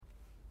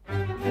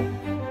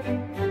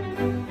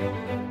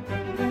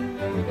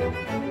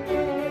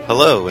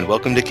Hello and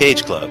welcome to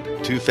Cage Club.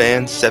 2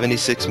 fans,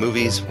 76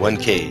 movies, 1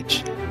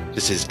 cage.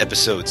 This is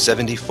episode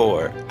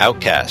 74,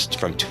 Outcast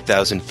from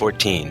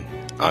 2014.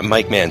 I'm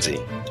Mike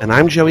Manzi. And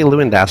I'm Joey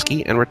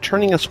Lewandowski, and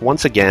returning us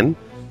once again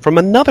from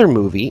another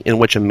movie in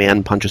which a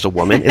man punches a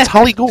woman, it's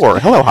Holly Gore.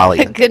 Hello,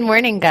 Holly. Good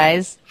morning,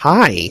 guys.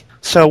 Hi.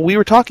 So we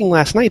were talking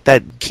last night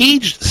that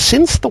Cage,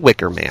 since The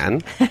Wicker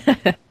Man,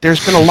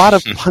 there's been a lot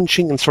of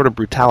punching and sort of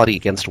brutality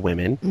against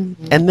women.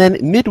 Mm-hmm. And then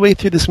midway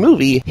through this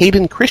movie,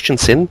 Hayden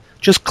Christensen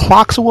just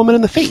clocks a woman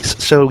in the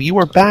face. So you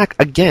are back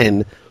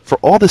again for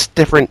all this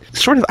different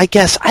sort of, I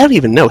guess, I don't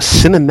even know,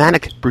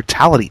 cinematic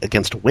brutality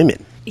against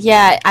women.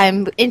 Yeah,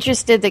 I'm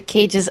interested that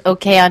Cage is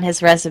okay on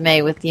his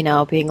resume with,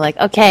 being like,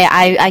 okay,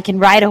 I can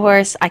ride a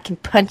horse, I can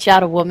punch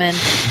out a woman,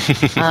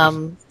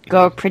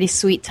 go a pretty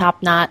sweet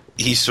top knot.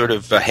 He's sort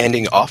of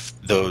handing off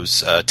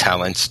those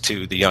talents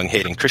to the young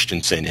Hayden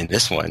Christensen in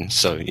this one.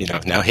 So,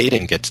 now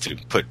Hayden gets to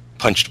put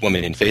punched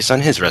woman in face on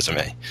his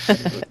resume.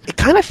 It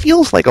kind of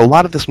feels like a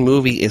lot of this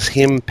movie is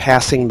him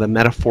passing the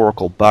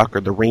metaphorical buck or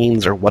the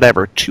reins or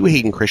whatever to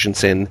Hayden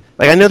Christensen.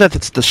 Like, I know that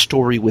it's the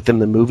story within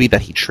the movie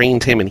that he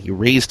trained him and he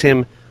raised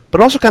him, but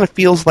it also kind of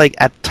feels like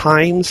at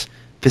times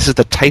this is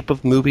the type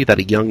of movie that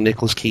a young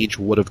Nicolas Cage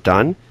would have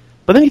done.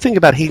 But then you think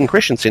about Hayden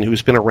Christensen,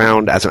 who's been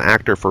around as an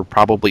actor for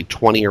probably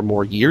 20 or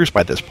more years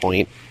by this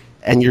point,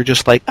 and you're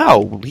just like,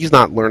 oh, he's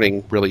not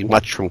learning really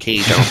much from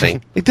Cage, I don't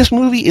think. Like, this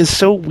movie is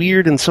so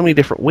weird in so many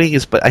different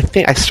ways, but I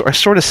think I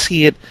sort of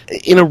see it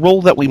in a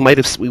role that we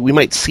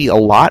might see a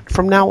lot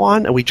from now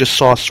on, and we just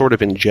saw sort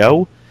of in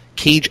Joe,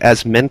 Cage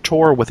as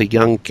mentor with a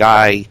young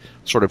guy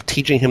sort of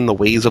teaching him the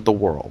ways of the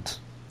world.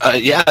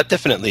 Yeah, I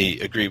definitely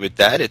agree with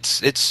that.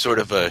 It's sort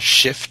of a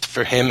shift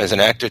for him as an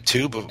actor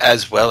too, but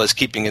as well as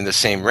keeping in the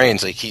same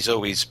reins. Like, he's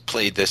always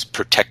played this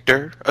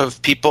protector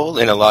of people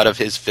in a lot of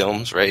his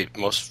films, right?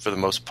 For the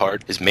most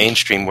part, his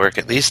mainstream work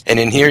at least. And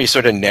in here, he's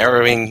sort of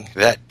narrowing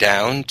that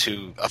down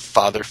to a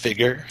father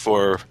figure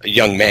for a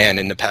young man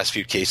in the past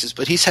few cases.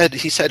 But he's had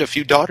a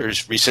few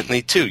daughters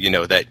recently too.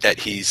 That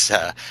he's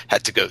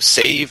had to go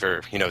save,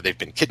 or they've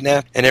been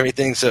kidnapped and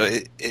everything. So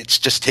it's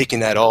just taking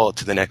that all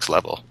to the next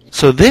level.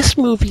 So this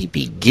movie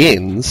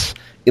begins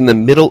in the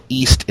Middle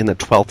East in the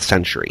 12th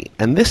century,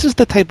 and this is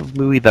the type of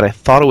movie that I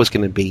thought it was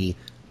going to be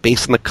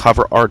based on the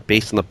cover art,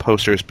 based on the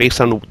posters,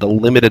 based on the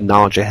limited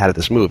knowledge I had of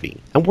this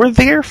movie. And we're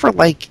there for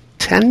like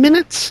 10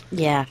 minutes?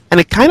 Yeah. And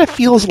it kind of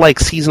feels like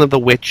Season of the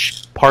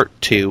Witch Part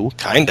 2.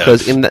 Kind of.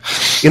 Because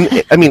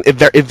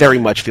it very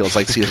much feels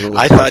like Season of the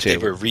Witch Part 2. I thought they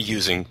were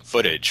reusing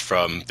footage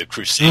from the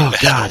Crusade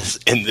battles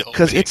in the opening.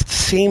 Because it's the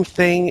same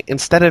thing.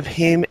 Instead of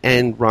him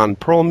and Ron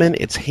Perlman,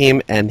 it's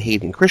him and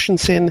Hayden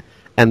Christensen,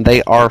 and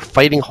they are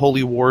fighting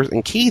holy wars,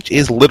 and Cage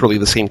is literally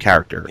the same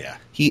character. Yeah.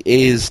 He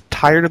is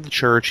tired of the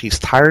church, he's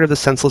tired of the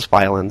senseless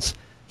violence,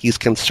 he's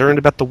concerned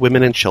about the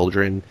women and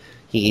children,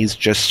 he's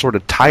just sort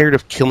of tired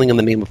of killing in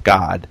the name of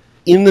God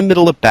in the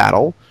middle of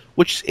battle,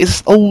 which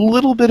is a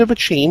little bit of a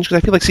change,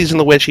 because I feel like Season of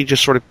the Witch, he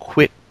just sort of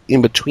quit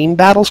in between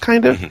battles,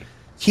 kind of. Mm-hmm.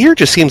 Here it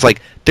just seems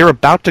like they're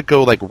about to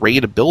go, like,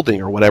 raid a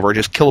building or whatever, or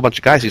just kill a bunch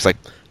of guys. He's like,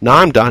 nah,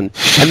 I'm done.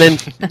 And then,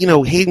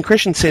 Hayden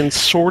Christensen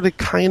sort of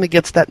kind of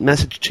gets that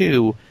message,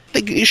 too.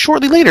 Like,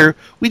 shortly later,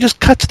 we just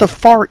cut to the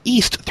Far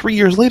East 3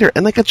 years later,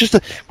 and, like,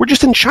 we're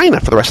just in China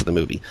for the rest of the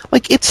movie.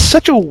 Like, it's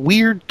such a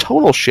weird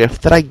tonal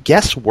shift that I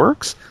guess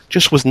works,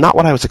 just was not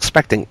what I was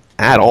expecting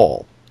at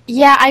all.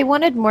 Yeah, I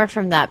wanted more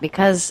from that,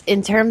 because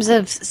in terms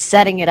of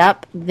setting it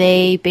up,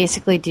 they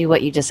basically do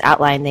what you just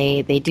outlined.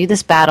 They do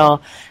this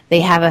battle, they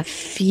have a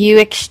few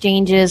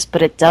exchanges,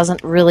 but it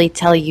doesn't really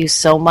tell you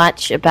so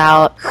much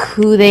about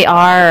who they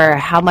are or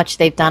how much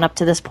they've done up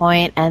to this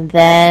point, and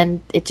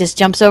then it just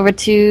jumps over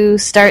to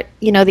start,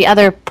 the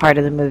other part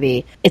of the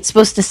movie. It's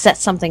supposed to set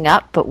something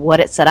up, but what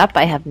it set up,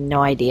 I have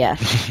no idea.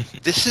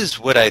 This is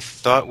what I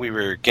thought we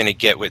were going to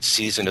get with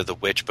Season of the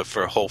Witch, but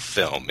for a whole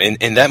film.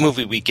 In that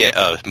movie, we get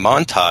a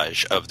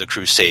montage of the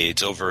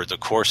Crusades over the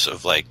course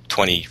of like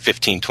 20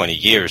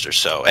 years or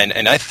so.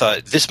 And I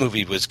thought this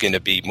movie was going to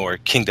be more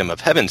Kingdom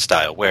of Heaven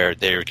style, where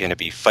they're going to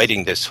be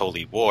fighting this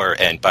holy war,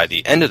 and by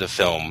the end of the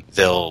film,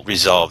 they'll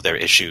resolve their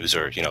issues,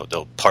 or,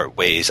 they'll part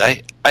ways.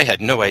 I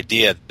had no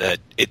idea that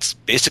it's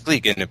basically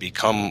going to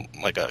become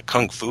like a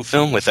kung fu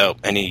film without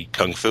any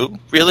kung fu,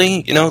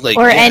 really,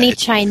 any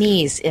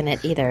Chinese in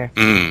it either.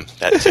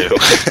 That too.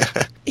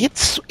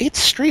 It's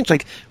strange.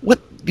 Like, what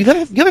the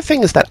other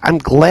thing is that I'm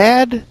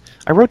glad.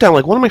 I wrote down,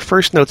 like, one of my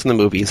first notes in the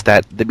movie is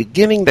that the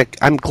beginning, that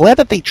I'm glad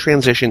that they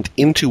transitioned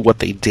into what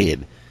they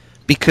did,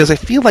 because I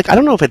feel like, I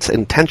don't know if it's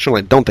intentional,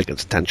 I don't think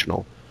it's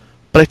intentional,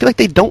 but I feel like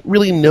they don't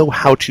really know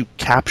how to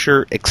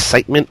capture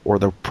excitement or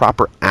the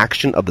proper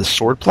action of the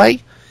swordplay.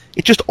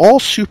 It's just all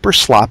super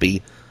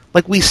sloppy.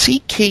 Like, we see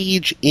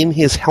Cage in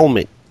his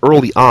helmet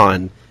early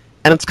on,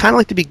 and it's kind of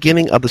like the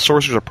beginning of The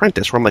Sorcerer's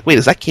Apprentice, where I'm like, wait,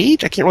 is that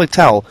Cage? I can't really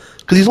tell,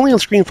 because he's only on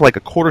screen for like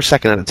a quarter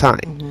second at a time.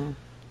 Mm-hmm.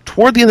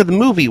 Toward the end of the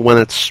movie, when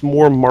it's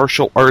more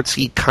martial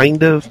artsy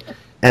kind of,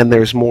 and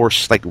there's more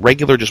like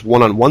regular just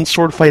one-on-one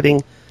sword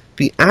fighting,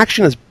 the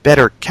action is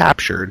better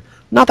captured.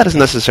 Not that it's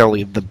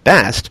necessarily the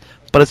best,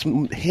 but it's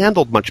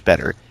handled much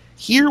better.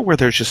 Here, where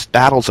there's just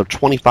battles of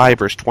 25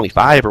 versus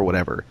 25 or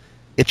whatever,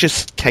 it's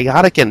just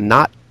chaotic and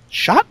not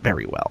shot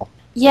very well.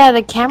 Yeah,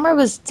 the camera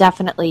was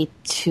definitely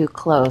too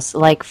close.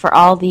 Like, for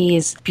all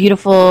these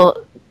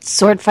beautiful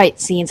sword fight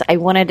scenes, I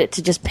wanted it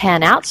to just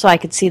pan out so I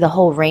could see the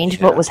whole range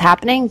of what was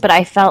happening, but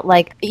I felt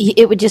like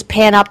it would just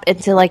pan up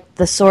into, like,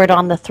 the sword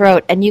on the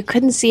throat, and you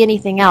couldn't see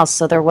anything else,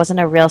 so there wasn't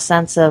a real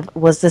sense of,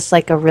 was this,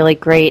 like, a really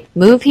great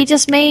move he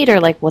just made, or,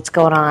 like, what's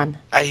going on?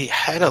 I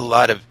had a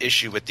lot of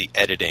issue with the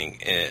editing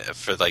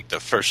for, like, the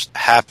first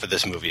half of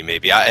this movie,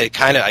 maybe. I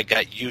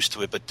got used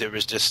to it, but there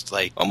was just,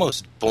 like,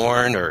 almost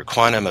Bourne or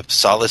Quantum of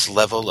Solace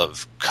level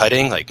of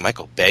cutting, like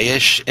Michael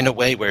Bay-ish, in a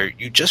way where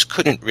you just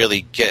couldn't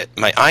really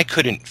my eye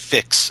couldn't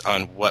fix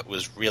on what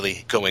was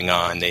really going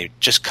on. They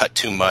just cut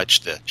too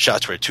much. The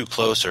shots were too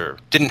close or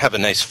didn't have a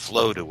nice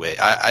flow to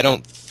it. I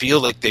don't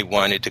feel like they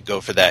wanted to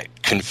go for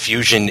that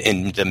confusion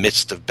in the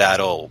midst of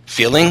battle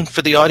feeling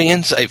for the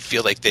audience. I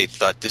feel like they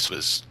thought this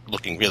was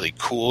looking really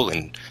cool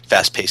and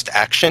fast-paced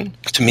action.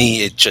 To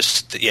me, it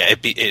just,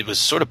 it was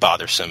sort of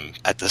bothersome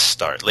at the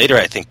start. Later,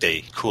 I think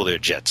they cool their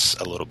jets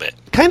a little bit.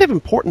 Kind of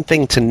important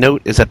thing to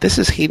note is that this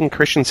is Hayden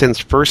Christensen's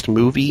first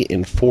movie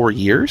in 4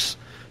 years,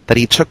 that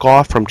he took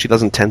off from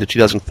 2010 to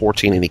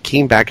 2014, and he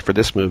came back for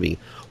this movie.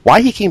 Why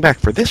he came back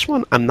for this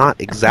one, I'm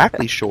not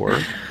exactly sure,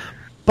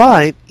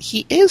 but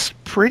he is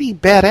pretty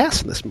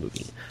badass in this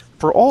movie.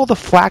 For all the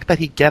flack that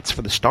he gets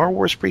for the Star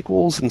Wars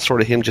prequels and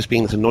sort of him just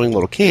being this annoying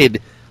little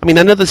kid, I mean,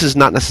 I know this is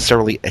not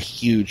necessarily a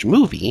huge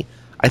movie.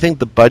 I think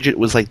the budget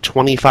was like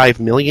 $25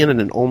 million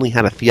and it only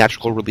had a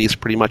theatrical release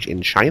pretty much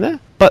in China.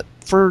 But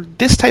for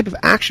this type of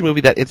action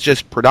movie that it's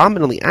just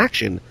predominantly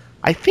action,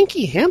 I think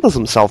he handles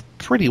himself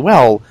pretty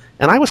well,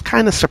 and I was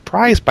kind of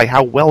surprised by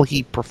how well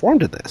he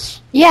performed in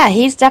this. Yeah,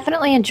 he's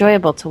definitely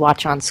enjoyable to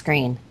watch on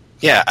screen.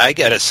 Yeah, I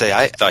gotta say,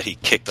 I thought he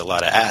kicked a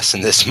lot of ass in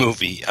this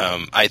movie.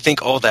 I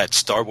think all that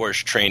Star Wars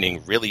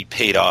training really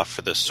paid off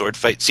for the sword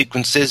fight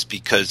sequences,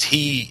 because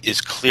he is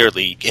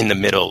clearly in the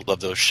middle of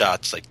those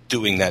shots, like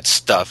doing that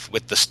stuff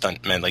with the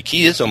stuntmen. Like,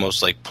 he is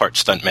almost like part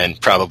stuntman,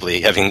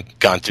 probably, having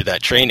gone through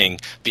that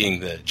training,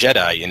 being the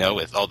Jedi, you know,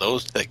 with all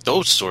those, like,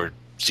 those sword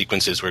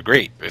sequences were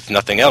great. If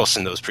nothing else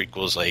in those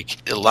prequels,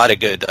 like, a lot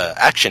of good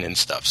action and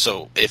stuff.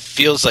 So it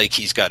feels like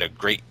he's got a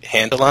great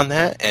handle on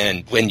that,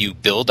 and when you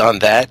build on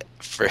that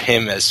for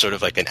him as sort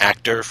of like an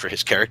actor for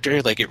his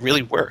character, like, it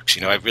really works.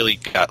 You know, I really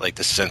got like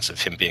the sense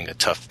of him being a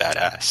tough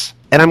badass.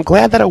 And I'm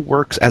glad that it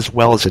works as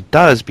well as it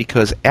does,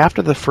 because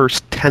after the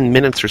first 10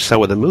 minutes or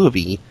so of the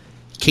movie,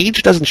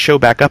 Cage doesn't show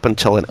back up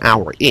until an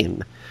hour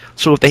in.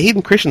 So if the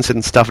Hayden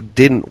Christensen stuff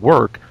didn't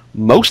work,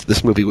 most of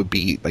this movie would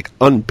be, like,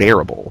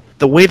 unbearable.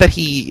 The way that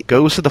he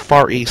goes to the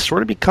Far East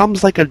sort of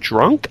becomes like a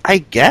drunk, I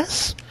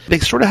guess? They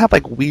sort of have,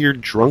 like, weird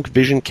drunk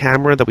vision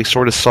camera that we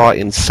sort of saw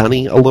in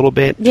Sunny a little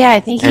bit. Yeah, I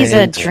think he's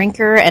a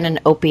drinker and an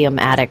opium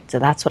addict. So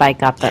that's what I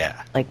got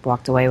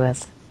walked away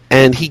with.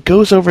 And he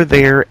goes over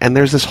there, and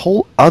there's this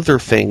whole other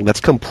thing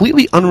that's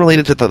completely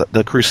unrelated to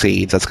the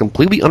Crusades, that's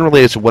completely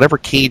unrelated to whatever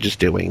Cage is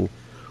doing,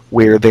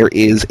 where there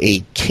is a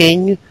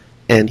king,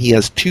 and he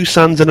has 2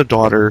 sons and a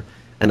daughter,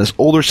 and his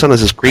older son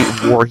is this great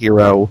war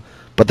hero,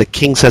 but the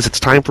king says it's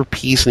time for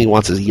peace, and he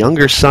wants his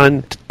younger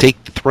son to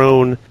take the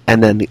throne,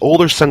 and then the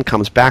older son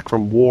comes back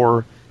from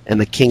war, and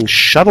the king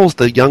shuttles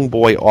the young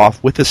boy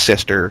off with his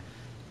sister,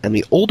 and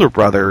the older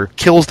brother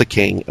kills the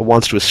king and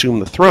wants to assume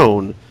the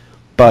throne,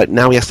 but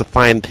now he has to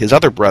find his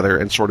other brother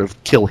and sort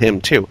of kill him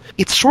too.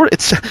 It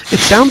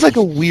sounds like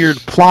a weird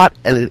plot,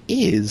 and it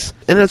is,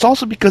 and it's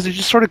also because it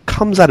just sort of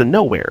comes out of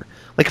nowhere.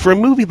 Like, for a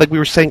movie, like we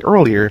were saying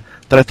earlier,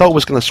 that I thought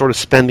was going to sort of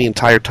spend the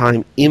entire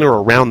time in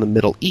or around the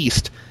Middle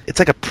East, it's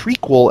like a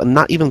prequel and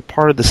not even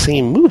part of the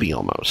same movie,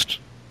 almost.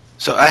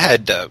 So I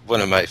had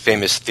one of my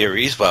famous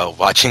theories while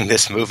watching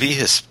this movie,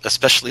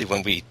 especially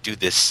when we do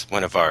this,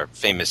 one of our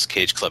famous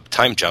Cage Club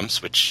time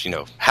jumps, which, you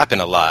know, happen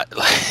a lot.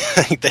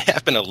 They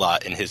happen a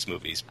lot in his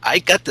movies. I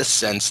got the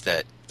sense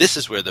that this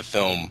is where the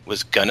film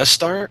was gonna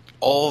start.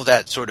 All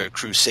that sort of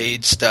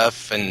crusade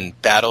stuff and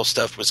battle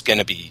stuff was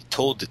gonna be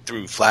told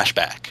through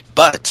flashback.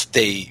 But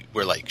they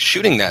were, like,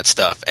 shooting that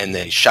stuff, and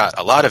they shot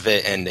a lot of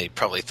it, and they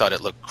probably thought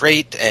it looked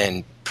great,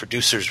 and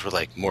producers were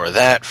like, more of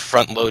that,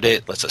 front load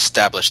it, let's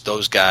establish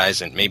those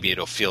guys, and maybe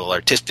it'll feel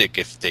artistic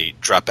if they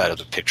drop out of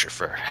the picture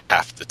for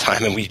half the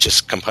time, and we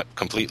just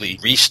completely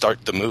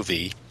restart the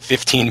movie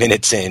 15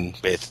 minutes in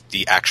with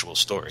the actual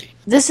story.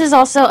 This is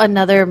also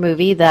another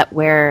movie that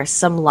where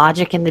some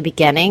logic in the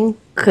beginning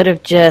could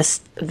have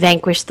just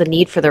vanquished the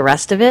need for the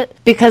rest of it.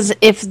 Because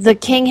if the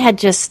king had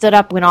just stood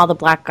up when all the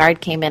Black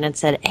Guard came in and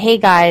said, hey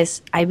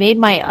guys, I made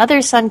my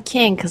other son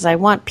king because I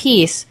want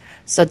peace,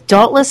 so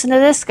don't listen to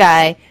this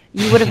guy,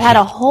 you would have had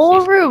a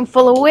whole room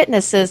full of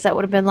witnesses that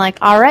would have been like,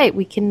 all right,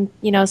 we can,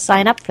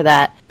 sign up for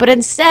that. But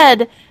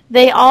instead,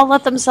 they all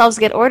let themselves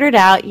get ordered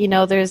out.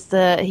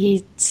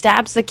 He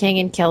stabs the king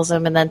and kills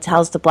him and then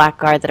tells the Black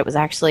Guard that it was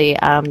actually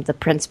the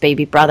prince's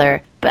baby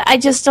brother. But I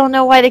just don't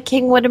know why the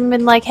king would have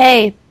been like,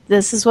 hey,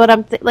 this is what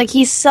I'm...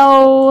 he's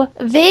so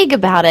vague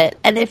about it.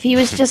 And if he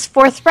was just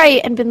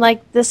forthright and been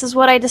like, this is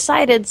what I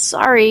decided,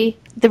 sorry,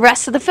 the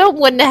rest of the film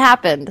wouldn't have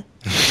happened.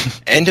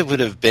 And it would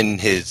have been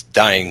his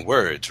dying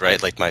words,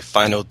 right? Like my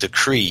final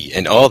decree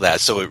and all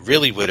that. So it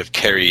really would have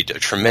carried a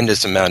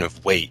tremendous amount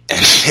of weight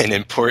and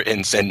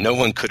importance, and no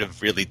one could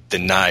have really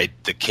denied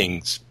the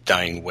king's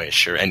dying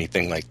wish or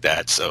anything like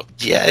that. So,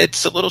 yeah,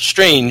 it's a little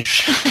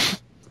strange.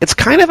 It's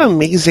kind of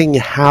amazing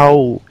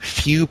how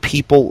few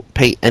people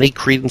pay any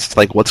credence to,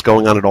 like, what's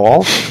going on at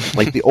all.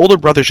 Like, the older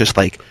brother's just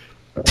like,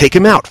 take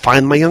him out,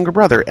 find my younger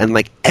brother, and,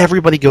 like,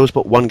 everybody goes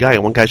but one guy,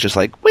 and one guy's just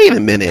like, wait a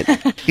minute.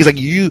 He's like,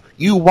 you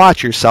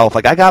watch yourself,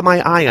 like, I got my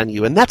eye on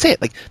you, and that's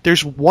it. Like,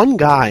 there's one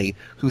guy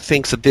who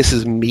thinks that this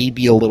is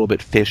maybe a little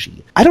bit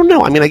fishy. I don't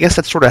know, I mean, I guess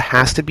that sort of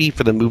has to be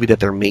for the movie that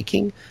they're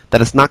making, that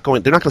they're not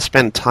going to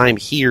spend time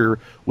here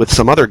with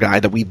some other guy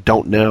that we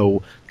don't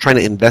know, trying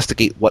to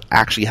investigate what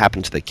actually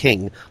happened to the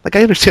king. Like,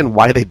 I understand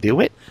why they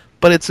do it,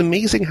 but it's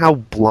amazing how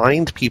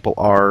blind people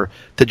are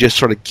to just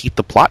sort of keep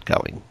the plot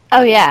going.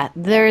 Oh, yeah.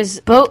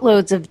 There's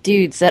boatloads of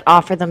dudes that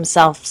offer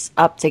themselves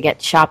up to get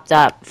chopped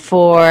up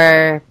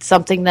for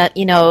something that,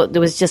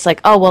 there was just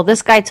like, oh, well,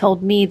 this guy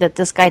told me that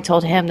this guy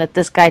told him that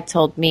this guy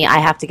told me I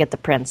have to get the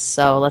prince,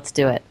 so let's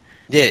do it.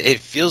 Yeah, it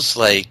feels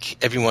like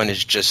everyone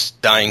is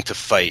just dying to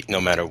fight no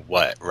matter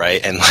what,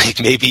 right? And, like,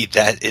 maybe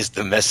that is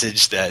the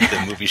message that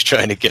the movie's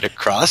trying to get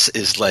across,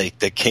 is, like,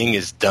 the king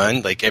is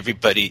done. Like,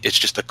 everybody, it's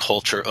just a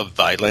culture of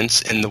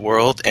violence in the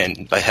world,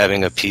 and by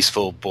having a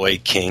peaceful boy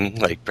king,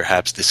 like,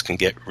 perhaps this can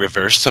get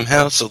reversed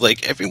somehow. So,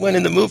 like, everyone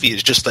in the movie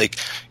is just like,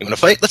 you want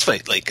to fight? Let's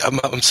fight. Like,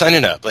 I'm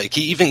signing up. Like,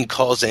 he even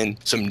calls in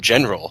some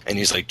general, and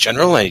he's like,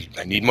 General, I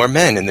need more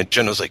men. And the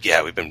general's like,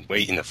 yeah, we've been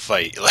waiting to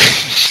fight.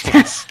 Like,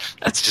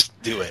 let's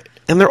just do it.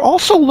 And they're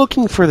also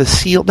looking for the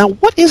seal. Now,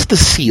 what is the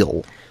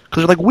seal?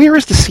 Because they're like, where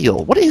is the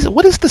seal? What is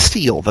the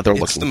seal that they're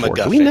looking for?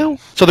 MacGuffin. Do we know?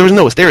 So there is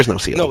no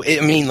seal. No, I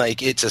mean,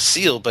 like, it's a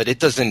seal, but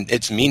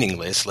it's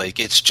meaningless. Like,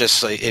 it's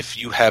just like, if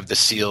you have the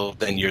seal,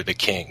 then you're the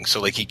king.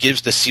 So, like, he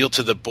gives the seal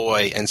to the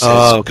boy and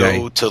says,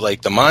 go to,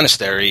 like, the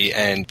monastery,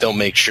 and they'll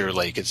make sure,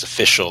 like, it's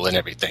official and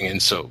everything.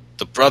 And so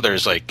the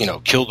brother's like,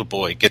 kill the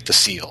boy, get the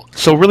seal.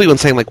 So really when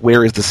saying, like,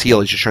 where is the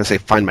seal, he's just trying to say,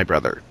 find my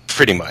brother.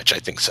 Pretty much, I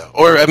think so.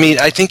 Or, I mean,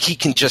 I think he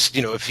can just,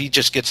 if he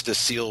just gets the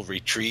seal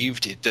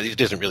retrieved, he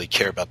doesn't really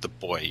care about the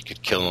boy. He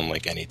could kill him,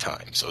 like, any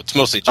time. So it's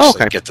mostly just,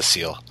 like, get the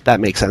seal. That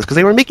makes sense, because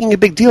they were making a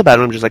big deal about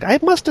it. I'm just like, I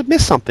must have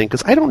missed something,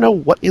 because I don't know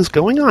what is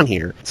going on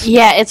here.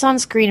 Yeah, it's on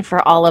screen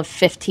for all of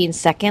 15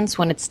 seconds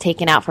when it's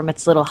taken out from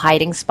its little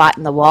hiding spot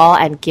in the wall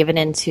and given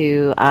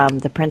into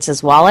the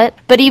prince's wallet.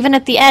 But even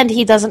at the end,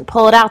 he doesn't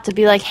pull it out to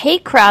be like, hey,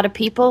 crowd of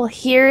people,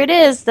 here it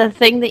is, the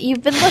thing that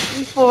you've been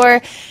looking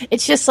for.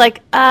 It's just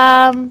like,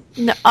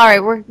 no, all right,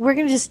 we're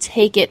going to just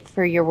take it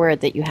for your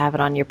word that you have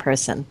it on your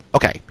person.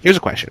 Okay, here's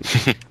a question.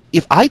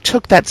 If I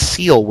took that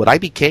seal, would I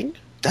be king?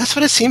 That's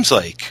what it seems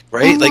like,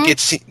 right? Mm-hmm.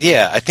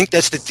 Like, I think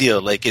that's the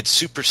deal. Like, it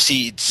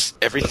supersedes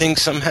everything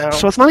somehow.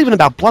 So it's not even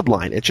about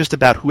bloodline. It's just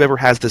about whoever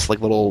has this,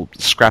 like, little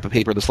scrap of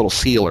paper, this little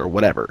seal or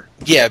whatever.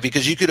 Yeah,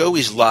 because you could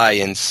always lie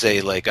and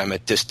say, like, I'm a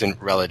distant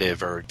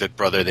relative or the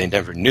brother they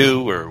never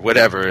knew or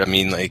whatever. I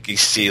mean, like, you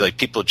see, like,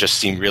 people just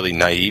seem really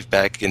naive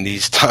back in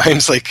these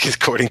times, like,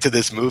 according to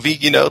this movie,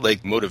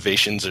 like,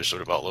 motivations are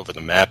sort of all over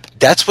the map.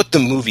 That's what the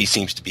movie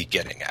seems to be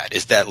getting at,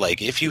 is that,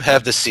 like, if you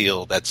have the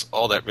seal, that's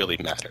all that really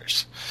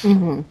matters.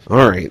 Mm-hmm.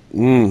 All right.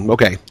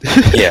 Okay.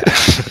 Yeah.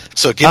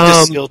 So give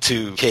the seal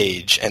to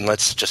Cage, and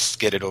let's just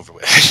get it over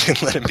with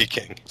and let him be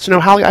king. So now,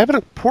 Holly, I have an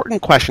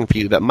important question for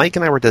you that Mike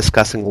and I were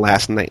discussing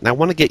last night, and I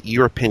want to get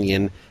your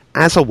opinion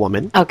as a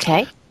woman.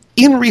 Okay.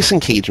 In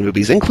recent Cage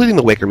movies, including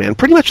The Wicker Man,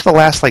 pretty much the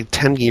last,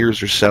 10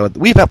 years or so,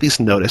 we've at least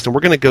noticed, and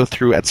we're going to go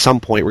through, at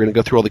some point, we're going to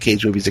go through all the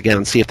Cage movies again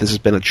and see if this has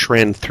been a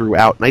trend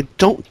throughout, and I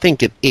don't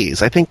think it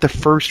is. I think the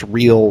first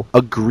real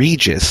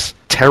egregious,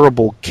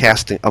 terrible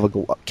casting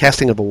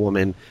of a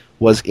woman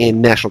was in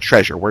National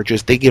Treasure, where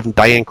they give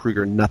Diane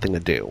Kruger nothing to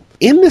do.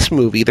 In this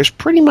movie, there's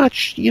pretty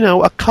much,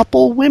 a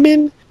couple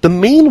women. The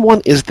main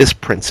one is this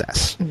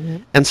princess.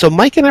 Mm-hmm. And so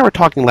Mike and I were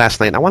talking last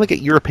night, and I want to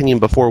get your opinion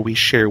before we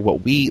share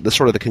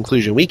the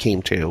conclusion we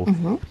came to.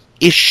 Mm-hmm.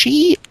 Is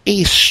she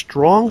a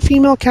strong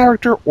female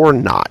character or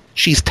not?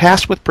 She's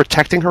tasked with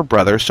protecting her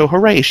brother, so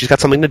hooray, she's got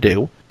something to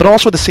do. But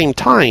also at the same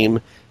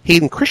time,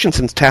 Hayden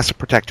Christensen's tasked to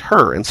protect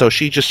her, and so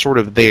she's just sort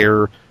of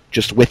there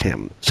just with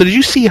him. So did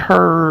you see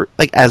her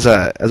as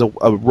a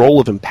role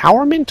of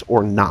empowerment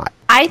or not?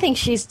 I think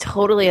she's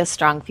totally a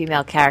strong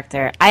female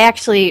character. I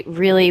actually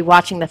really,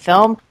 watching the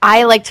film,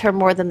 I liked her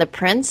more than the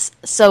prince.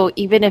 So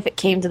even if it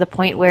came to the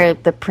point where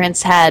the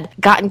prince had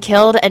gotten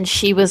killed and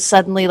she was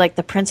suddenly like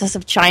the princess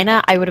of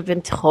China, I would have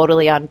been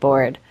totally on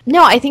board.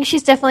 No, I think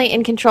she's definitely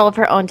in control of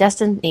her own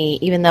destiny,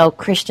 even though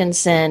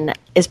Christensen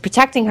is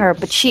protecting her,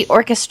 but she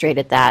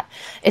orchestrated that.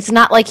 It's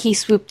not like he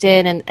swooped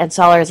in and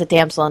saw her as a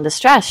damsel in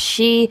distress.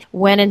 She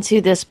went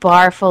into this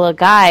bar full of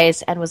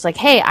guys and was like,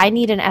 hey, I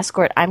need an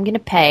escort. I'm going to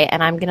pay,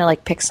 and I'm going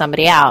to pick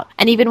somebody out.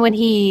 And even when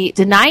he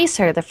denies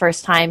her the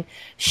first time,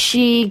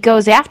 she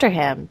goes after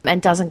him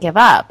and doesn't give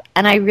up.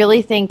 And I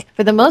really think,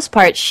 for the most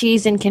part,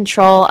 she's in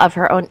control of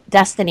her own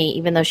destiny,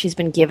 even though she's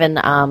been given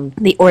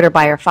the order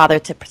by her father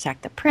to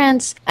protect the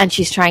prince. and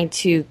she's trying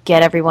to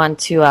get everyone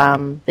to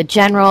the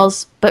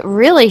generals. But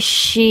really,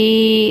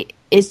 she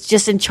is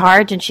just in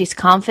charge and she's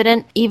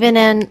confident. Even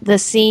in the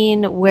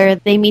scene where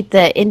they meet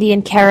the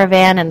Indian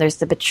caravan and there's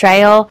the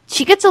betrayal,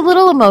 she gets a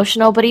little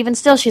emotional, but even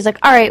still she's like,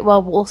 all right,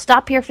 well, we'll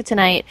stop here for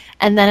tonight,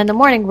 and then in the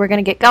morning we're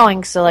going to get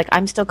going, so like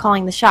I'm still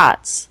calling the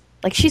shots.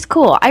 Like, she's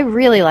cool. I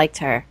really liked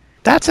her.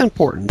 That's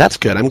important. That's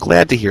good. I'm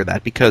glad to hear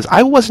that, because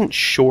I wasn't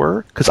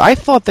sure, because I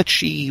thought that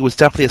she was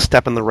definitely a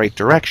step in the right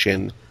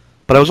direction,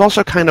 but I was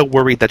also kind of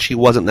worried that she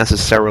wasn't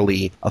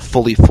necessarily a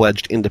fully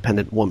fledged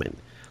independent woman.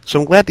 So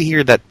I'm glad to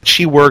hear that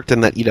she worked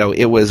and that, you know,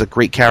 it was a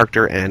great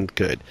character and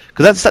good.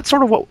 Because that's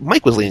sort of what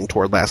Mike was leaning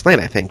toward last night,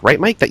 I think.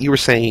 Right, Mike? That you were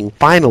saying,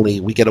 finally,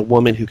 we get a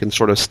woman who can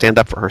sort of stand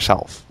up for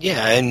herself.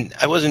 Yeah, and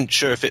I wasn't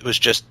sure if it was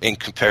just in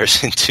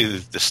comparison to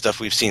the stuff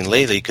we've seen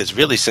lately, because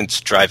really since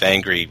Drive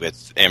Angry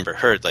with Amber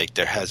Heard, like,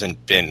 there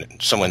hasn't been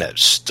someone that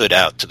stood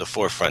out to the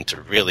forefront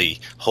to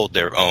really hold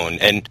their own.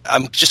 And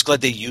I'm just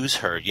glad they use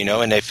her, you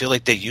know, and I feel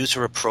like they use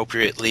her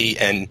appropriately,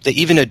 and they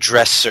even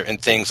address certain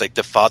things. Like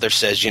the father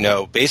says, you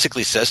know,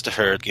 basically says to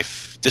her,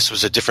 if this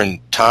was a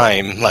different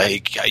time,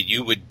 like,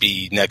 you would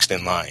be next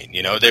in line.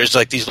 You know, there's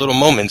like these little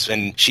moments,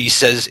 and she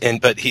says,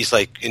 but he's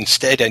like,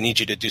 instead, I need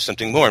you to do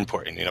something more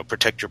important, you know,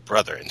 protect your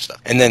brother and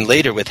stuff. And then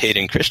later with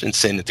Hayden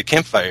Christensen at the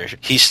campfire,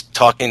 he's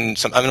talking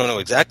I don't know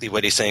exactly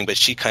what he's saying, but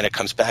she kind of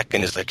comes back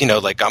and is like, you know,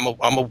 like, I'm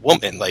a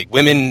woman, like,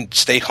 women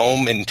stay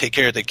home and take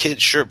care of the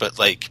kids, sure, but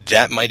like,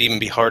 that might even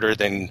be harder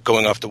than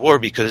going off to war,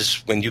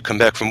 because when you come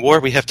back from war,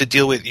 we have to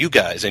deal with you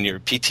guys and your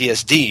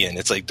PTSD, and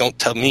it's like, don't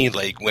tell me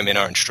like women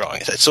aren't strong.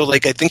 So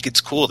like, I think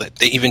it's cool that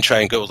they even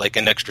try and go like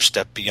an extra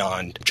step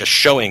beyond just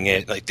showing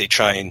it. Like, they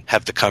try and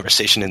have the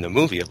conversation in the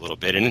movie a little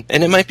bit, and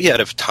it might be out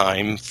of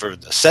time for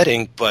the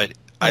setting, but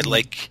I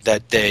like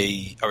that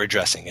they are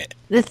addressing it.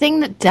 The thing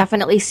that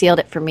definitely sealed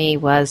it for me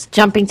was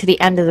jumping to the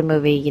end of the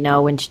movie, you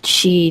know, when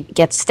she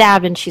gets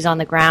stabbed and she's on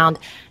the ground,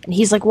 and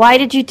he's like, why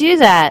did you do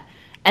that?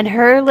 And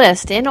her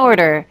list, in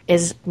order,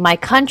 is my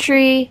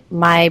country,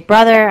 my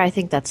brother, I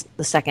think that's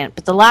the second,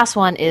 but the last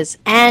one is,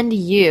 and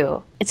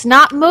you. It's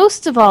not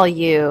most of all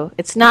you.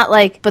 It's not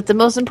like, but the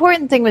most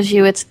important thing was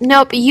you. It's,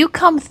 nope, you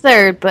come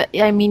third, but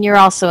I mean, you're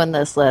also in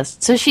this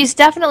list. So she's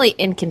definitely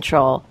in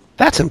control.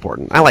 That's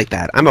important. I like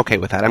that. I'm okay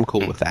with that. I'm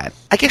cool with that.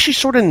 I guess she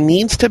sort of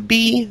needs to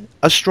be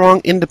a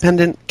strong,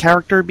 independent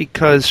character,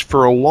 because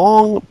for a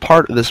long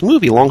stretch of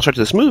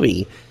this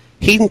movie,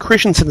 Hayden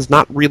Christensen's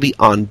not really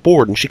on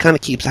board, and she kind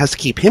of has to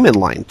keep him in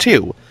line,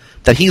 too.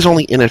 That he's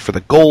only in it for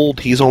the gold,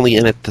 he's only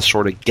in it to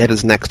sort of get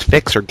his next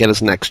fix or get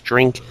his next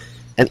drink,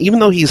 and even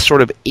though he's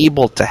sort of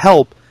able to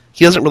help,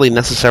 he doesn't really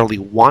necessarily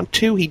want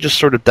to, he just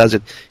sort of does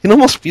it. It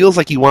almost feels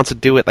like he wants to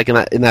do it like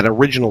in that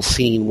original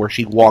scene where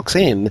she walks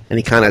in, and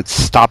he kind of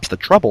stops the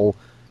trouble,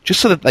 just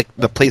so that, like,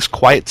 the place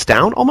quiets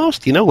down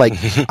almost, you know? Like,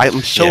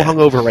 I'm so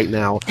hungover right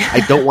now,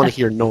 I don't want to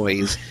hear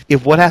noise.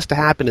 If what has to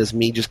happen is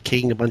me just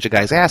kicking a bunch of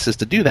guys' asses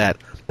to do that,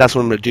 that's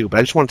what I'm going to do. But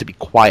I just want it to be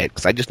quiet,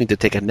 because I just need to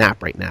take a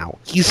nap right now.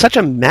 He's such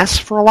a mess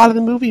for a lot of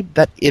the movie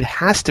that it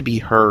has to be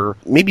her,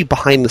 maybe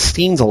behind the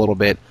scenes a little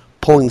bit,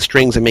 pulling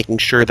strings and making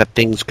sure that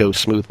things go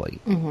smoothly.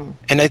 Mm-hmm.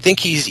 And I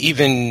think he's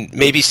even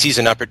maybe sees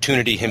an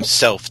opportunity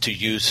himself to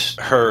use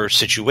her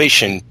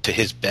situation to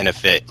his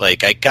benefit.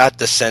 Like, I got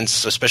the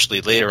sense,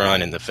 especially later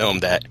on in the film,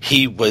 that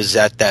he was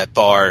at that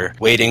bar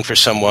waiting for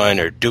someone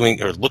or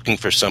looking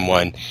for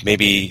someone.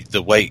 Maybe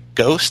the white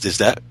ghost, is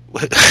that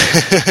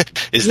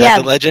is that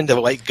the legend, the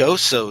white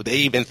ghost? So they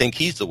even think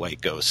he's the white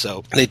ghost.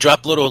 So they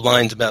drop little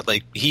lines about,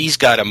 like, he's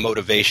got a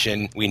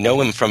motivation. We know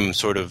him from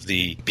sort of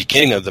the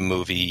beginning of the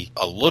movie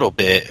a little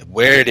bit.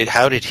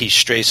 How did he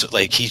stray? So,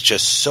 like, he's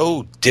just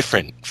so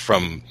different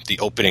from the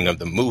opening of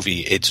the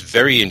movie. It's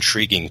very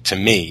intriguing to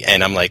me.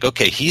 And I'm like,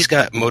 okay, he's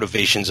got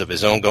motivations of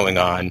his own going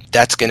on.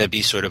 That's going to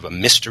be sort of a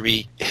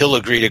mystery. He'll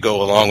agree to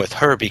go along with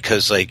her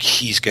because, like,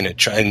 he's going to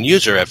try and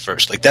use her at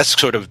first. Like, that's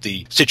sort of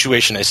the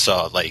situation I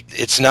saw. Like,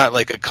 it's not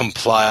like a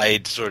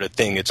complied sort of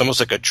thing. It's almost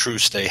like a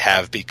truce they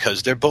have,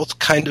 because they're both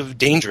kind of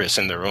dangerous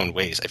in their own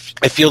ways.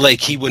 I feel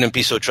like he wouldn't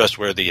be so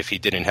trustworthy if he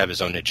didn't have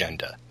his own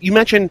agenda. You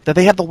mentioned that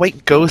they have the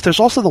white ghost. There's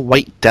also the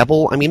white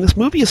devil. I mean, this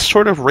movie is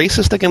sort of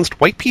racist against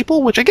white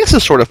people, which I guess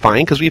is sort of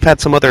fine, because we've had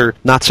some other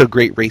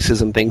not-so-great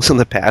racism things in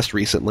the past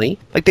recently.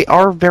 Like, they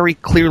are very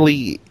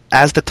clearly,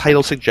 as the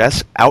title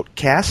suggests,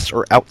 outcasts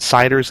or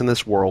outsiders in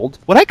this world.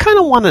 What I kind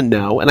of want to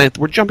know, and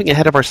we're jumping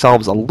ahead of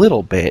ourselves a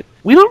little bit,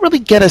 we don't really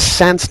get a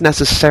sense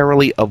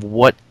necessarily of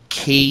what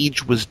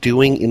Cage was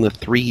doing in the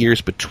 3 years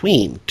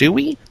between, do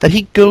we? That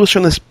he goes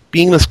from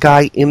being this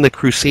guy in the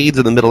Crusades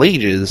of the Middle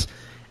Ages,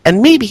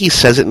 and maybe he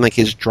says it in, like,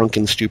 his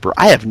drunken stupor.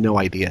 I have no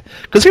idea.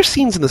 Because there's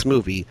scenes in this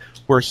movie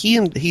where he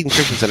and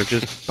Christensen are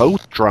just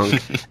both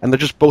drunk, and they're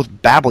just both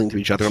babbling to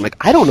each other. I'm like,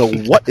 I don't know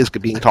what is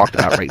being talked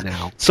about right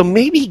now. So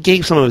maybe he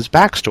gave some of his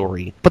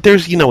backstory, but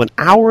there's, you know, an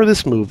hour of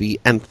this movie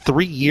and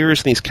 3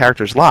 years in these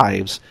characters'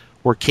 lives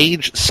where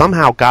Cage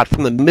somehow got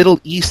from the Middle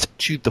East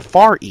to the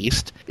Far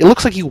East. It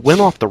looks like he went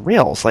off the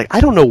rails. Like,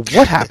 I don't know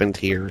what happened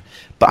here,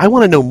 but I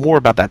want to know more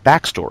about that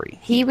backstory.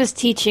 He was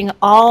teaching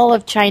all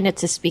of China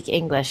to speak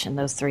English in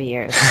those 3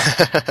 years.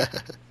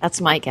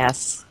 That's my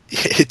guess.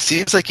 It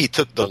seems like he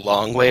took the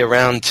long way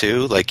around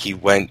too. Like he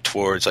went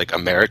towards like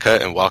America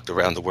and walked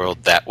around the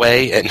world that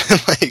way, and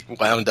like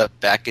wound up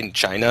back in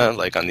China,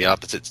 like on the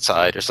opposite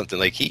side or something.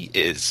 Like he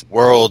is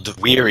world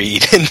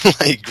wearied and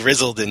like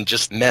grizzled and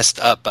just messed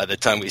up by the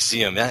time we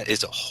see him. That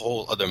is a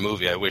whole other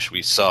movie I wish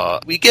we saw.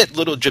 We get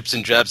little drips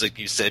and drabs, like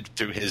you said,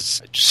 through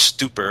his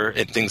stupor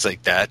and things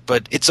like that.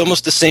 But it's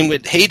almost the same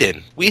with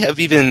Hayden. We have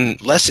even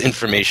less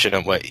information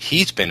on what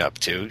he's been up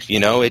to.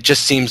 You know, it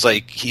just seems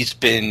like he's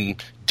been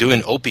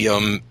doing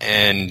opium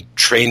and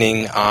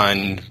training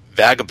on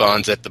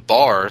vagabonds at the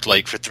bar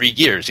like for 3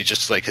 years. He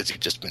just like, has he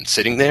just been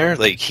sitting there?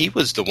 Like he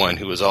was the one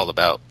who was all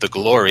about the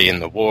glory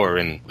and the war,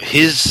 and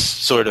his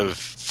sort of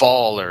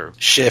fall or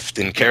shift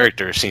in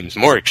character seems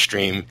more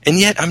extreme. And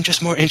yet I'm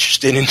just more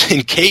interested in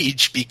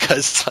Cage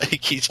because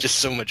like he's just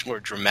so much more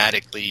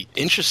dramatically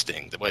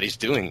interesting than what he's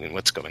doing and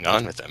what's going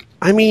on with him.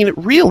 I mean,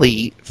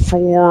 really,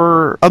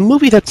 for a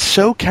movie that's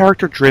so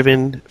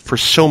character-driven for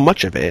so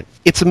much of it,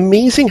 it's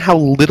amazing how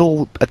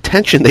little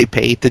attention they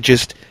pay to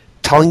just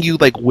telling you,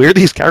 like, where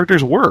these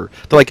characters were.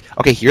 They're like,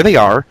 okay, here they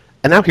are,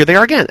 and now here they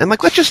are again. And,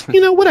 like, let's just,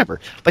 whatever.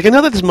 Like, I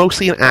know that it's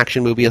mostly an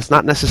action movie. It's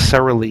not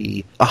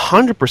necessarily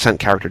 100%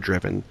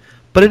 character-driven,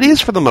 but it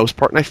is for the most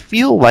part. And I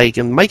feel like,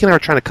 and Mike and I are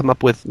trying to come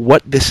up with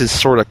what this is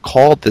sort of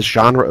called, this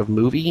genre of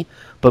movie,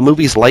 but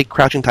movies like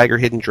Crouching Tiger,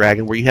 Hidden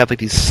Dragon, where you have like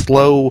these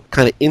slow,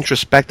 kind of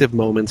introspective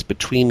moments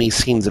between these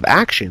scenes of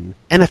action.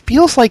 And it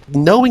feels like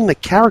knowing the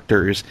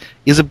characters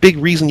is a big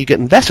reason you get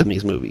invested in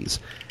these movies.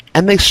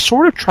 And they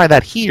sort of try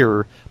that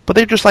here, but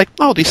they're just like,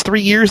 oh, these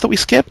 3 years that we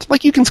skipped?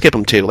 Like, you can skip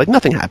them too. Like,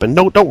 nothing happened.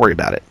 No, don't worry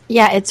about it.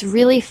 Yeah, it's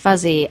really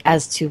fuzzy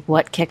as to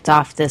what kicked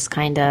off this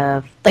kind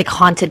of, like,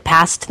 haunted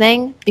past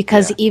thing.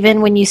 Because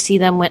even when you see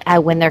them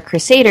when they're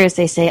crusaders,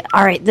 they say,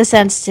 all right, this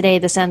ends today,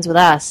 this ends with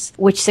us,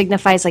 which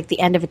signifies, like, the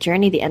end of a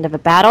journey, the end of a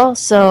battle.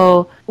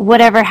 So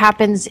whatever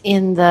happens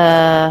in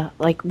the,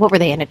 like, what were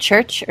they, in a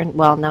church? Or,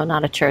 well, no,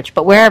 not a church,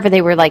 but wherever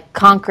they were, like,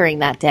 conquering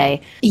that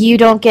day, you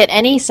don't get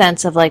any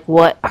sense of, like,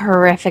 what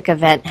horrific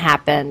event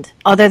happened,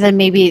 other than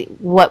maybe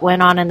what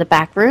went on in the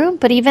back room.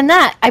 But even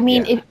that, I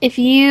mean, if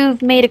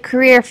you've made a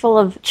career full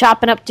of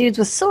chopping up dudes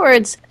with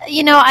swords,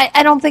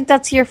 I don't think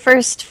that's your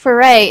first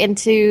foray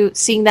into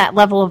seeing that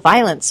level of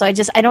violence. So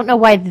I don't know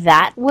why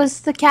that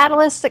was the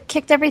catalyst that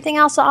kicked everything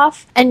else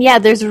off. And yeah,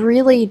 there's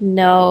really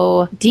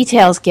no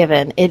details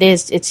given.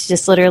 It's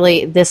just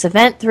literally this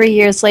event 3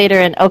 years later,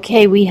 and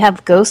okay, we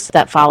have ghosts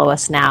that follow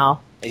us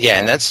now. Yeah,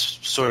 and that's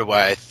sort of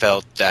why I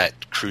felt that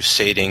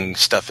crusading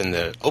stuff in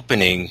the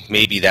opening,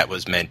 maybe that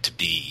was meant to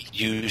be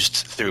used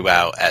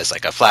throughout as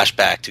like a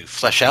flashback to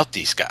flesh out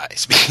these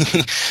guys.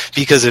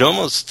 Because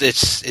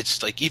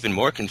it's like even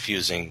more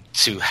confusing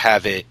to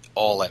have it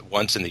all at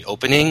once in the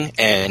opening,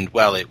 and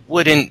while it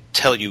wouldn't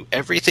tell you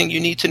everything you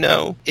need to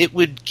know, it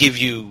would give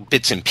you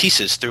bits and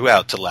pieces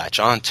throughout to latch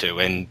onto.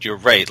 And you're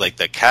right, like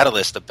the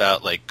catalyst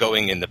about like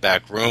going in the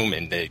back room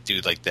and they do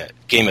like that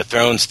Game of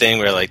Thrones thing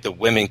where like the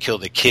women kill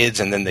the kids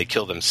and then they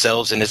kill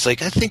themselves, and it's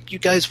like, I think you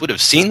guys would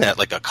have seen that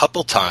like a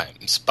couple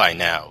times by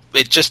now.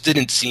 It just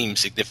didn't seem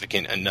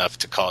significant enough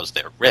to cause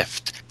their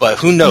rift. But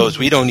who knows?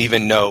 We don't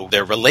even know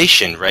their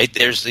relation, right?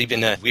 There's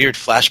even a weird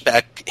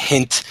flashback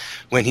hint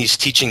when he's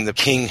teaching the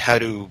king how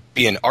to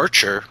be an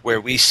archer, where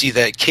we see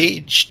that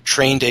Cage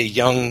trained a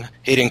young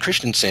Hayden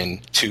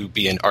Christensen to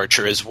be an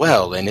archer as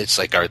well. And it's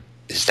like,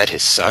 is that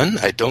his son?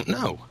 I don't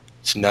know.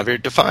 It's never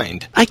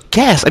defined. I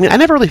guess. I mean, I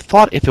never really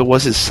thought if it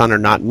was his son or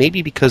not.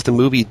 Maybe because the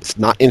movie's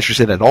not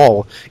interested at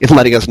all in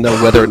letting us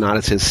know whether or not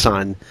it's his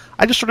son.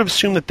 I just sort of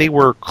assumed that they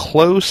were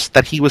close,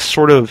 that he was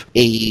sort of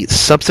a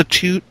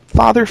substitute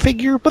father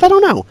figure, but I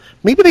don't know.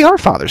 Maybe they are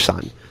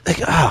father-son.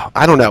 Like,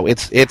 I don't know.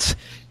 It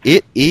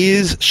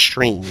is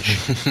strange.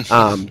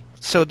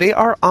 So they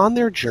are on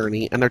their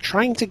journey, and they're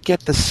trying to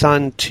get the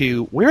son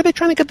to... Where are they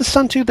trying to get the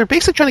son to? They're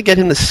basically trying to get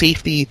him to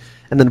safety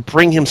and then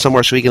bring him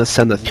somewhere so he can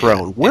ascend the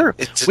throne.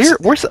 What's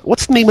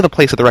the name of the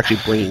place that they're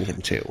actually bringing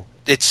him to?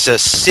 It's a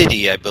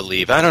city, I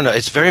believe. I don't know.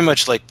 It's very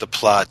much like the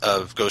plot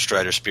of Ghost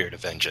Rider Spirit of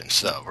Vengeance,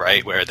 though,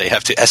 right? Where they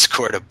have to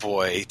escort a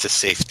boy to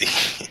safety.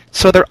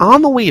 So they're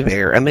on the way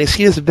there, and they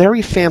see this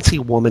very fancy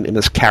woman in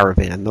this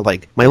caravan. They're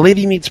like, my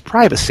lady needs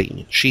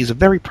privacy. She's a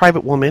very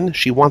private woman.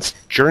 She wants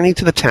to journey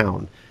to the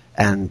town.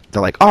 And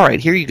they're like, all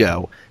right, here you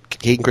go.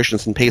 Hayden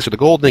Christensen pays her the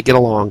gold, and they get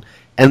along.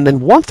 And then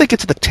once they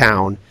get to the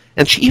town,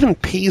 and she even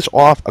pays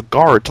off a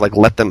guard to, like,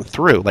 let them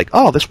through. Like,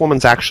 oh, this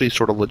woman's actually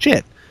sort of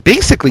legit.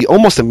 Basically,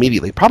 almost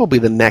immediately, probably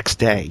the next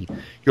day,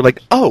 you're like,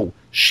 oh,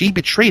 she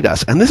betrayed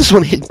us. And this is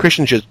when Hayden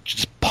Christensen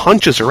just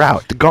punches her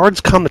out. The guards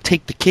come to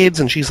take the kids,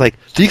 and she's like,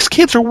 these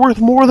kids are worth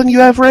more than you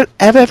have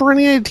ever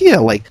any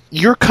idea. Like,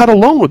 your cut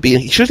alone would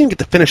be... She doesn't even get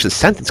to finish the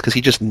sentence because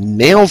he just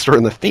nails her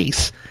in the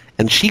face.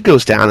 And she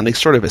goes down, and they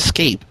sort of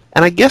escape.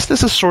 And I guess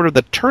this is sort of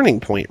the turning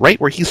point, right?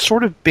 Where he's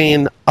sort of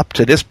been, up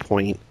to this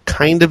point,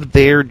 kind of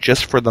there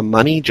just for the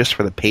money, just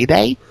for the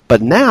payday.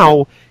 But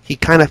now he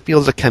kind of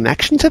feels a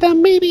connection to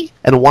them, maybe,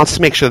 and wants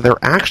to make sure they're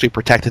actually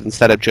protected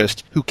instead of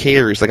just, who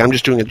cares? Like, I'm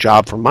just doing a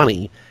job for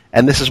money.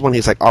 And this is when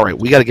he's like, all right,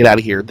 we got to get out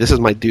of here. This is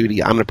my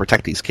duty. I'm going to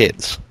protect these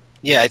kids.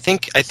 Yeah, I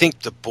think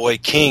the Boy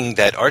King,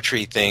 that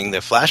archery thing,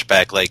 the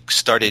flashback, like,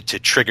 started to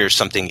trigger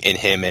something in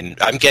him, and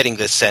I'm getting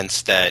the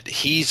sense that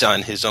he's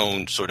on his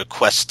own sort of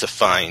quest to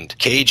find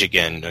Cage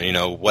again, you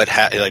know,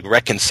 like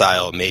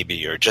reconcile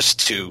maybe, or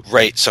just to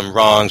right some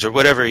wrongs, or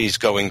whatever he's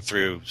going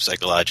through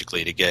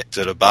psychologically to get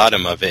to the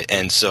bottom of it.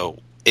 And so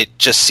it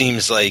just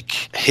seems like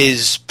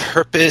his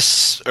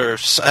purpose, or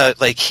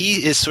like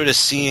he is sort of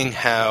seeing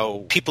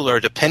how people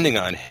are depending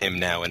on him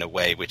now in a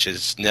way which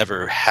has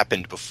never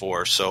happened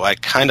before. So I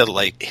kind of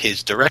like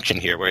his direction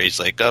here, where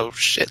he's like, oh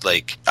shit,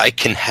 like I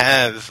can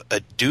have a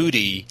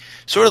duty,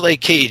 sort of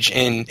like Cage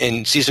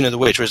in Season of the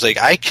Witch, where it's like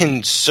I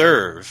can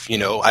serve, you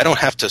know, I don't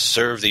have to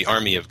serve the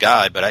army of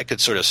God, but I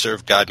could sort of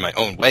serve God my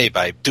own way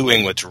by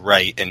doing what's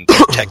right and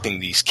protecting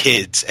these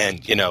kids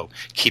and, you know,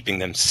 keeping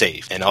them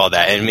safe and all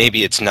that. And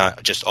maybe it's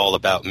not just all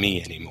about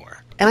me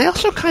anymore. And I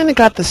also kind of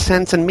got the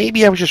sense, and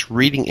maybe I was just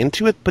reading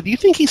into it, but do you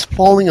think he's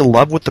falling in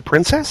love with the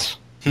princess?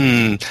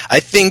 I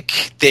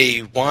think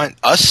they want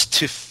us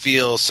to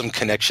feel some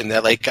connection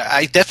there. Like,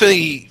 I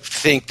definitely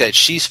think that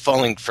she's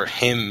falling for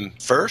him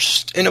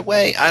first, in a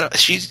way.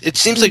 It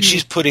seems like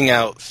she's putting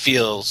out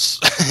feels,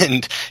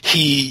 and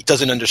he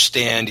doesn't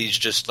understand. He's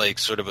just like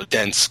sort of a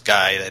dense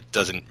guy that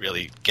doesn't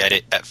really get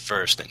it at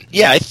first. And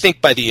yeah, I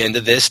think by the end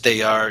of this,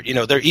 they are, you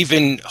know, they're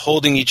even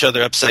holding each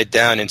other upside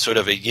down in sort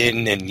of a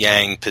yin and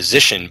yang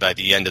position by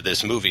the end of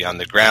this movie on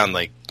the ground,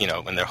 like, you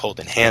know, when they're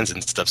holding hands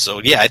and stuff.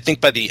 So yeah, I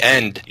think by the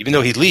end, even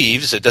though he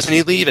leaves, doesn't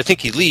he leave? I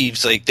think he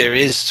leaves. Like, there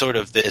is sort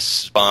of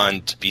this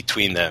bond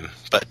between them.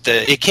 But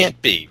it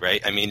can't be,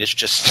 right? I mean, it's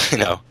just, you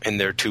know, in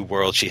their two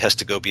worlds, she has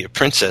to go be a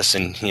princess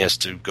and he has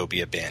to go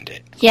be a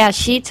bandit. Yeah,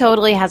 she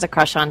totally has a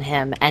crush on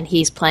him, and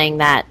he's playing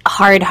that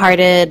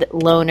hard-hearted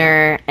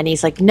loner, and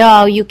he's like,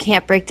 no, you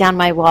can't break down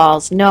my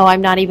walls. No,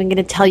 I'm not even going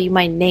to tell you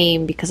my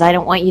name because I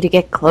don't want you to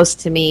get close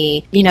to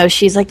me. You know,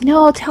 she's like,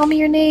 no, tell me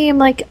your name.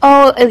 Like,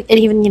 oh, and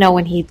even, you know,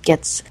 when he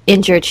gets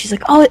injured, she's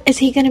like, oh, is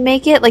he going to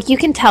make it? Like, you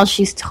can tell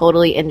she's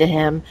totally into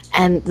him,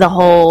 and the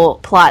whole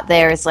plot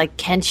there is like,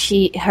 can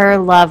her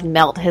love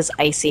melt his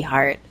icy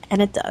heart?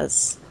 And it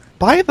does.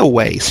 By the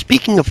way,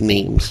 speaking of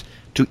names,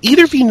 do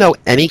either of you know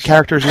any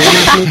characters'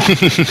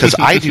 names? Because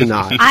I do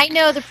not. I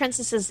know the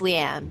princess is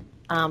Leanne,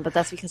 but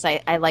that's because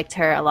I liked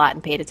her a lot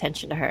and paid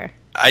attention to her.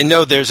 I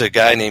know there's a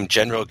guy named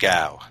General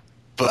Gao,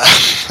 but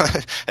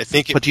I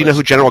think. But do you know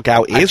who General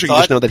Gao is, or you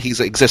just know that he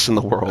exists in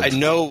the world? I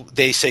know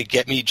they say,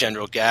 "Get me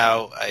General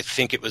Gao." I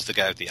think it was the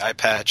guy with the eye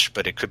patch,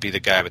 but it could be the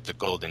guy with the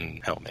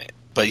golden helmet.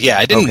 But yeah,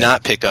 I did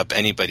not pick up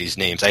anybody's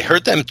names. I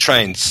heard them try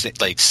and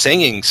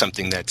singing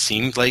something that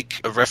seemed like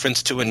a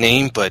reference to a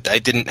name, but I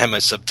didn't have my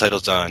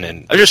subtitles on,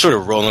 and I was just sort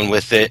of rolling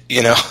with it,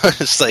 you know?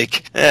 It's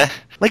like, eh.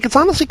 Like, it's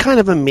honestly kind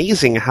of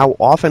amazing how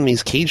often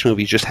these Cage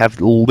movies just have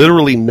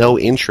literally no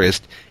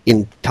interest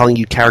in telling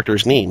you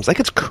characters' names. Like,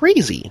 it's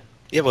crazy.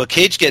 Yeah, well,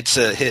 Cage gets,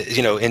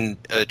 you know, in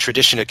a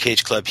tradition of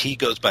Cage Club, he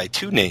goes by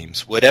two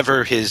names,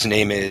 whatever his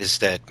name is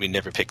that we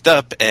never picked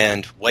up,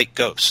 and White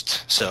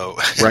Ghost. So,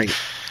 right.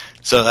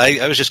 So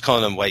I was just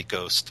calling him White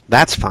Ghost.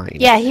 That's fine.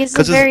 Yeah, he's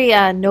a very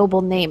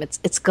noble name. It's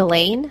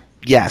Ghislaine.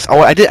 Yes. Oh,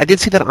 I did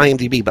see that on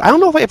IMDb, but I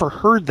don't know if I ever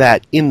heard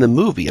that in the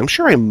movie. I'm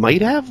sure I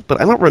might have, but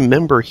I don't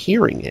remember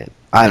hearing it.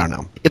 I don't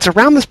know. It's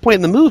around this point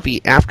in the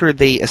movie, after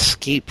they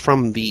escape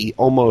from the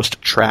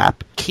almost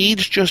trap,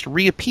 Cage just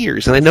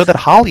reappears, and I know that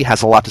Holly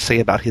has a lot to say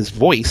about his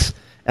voice.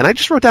 And I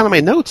just wrote down in my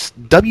notes,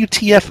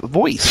 WTF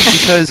voice,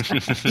 because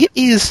it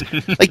is,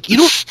 like,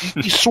 you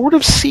sort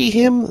of see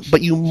him,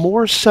 but you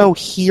more so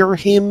hear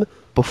him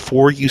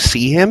before you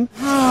see him.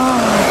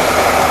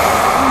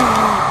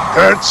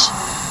 Hurts?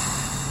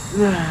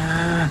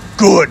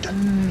 Good.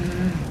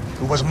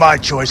 If it was my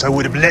choice, I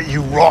would have let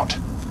you rot.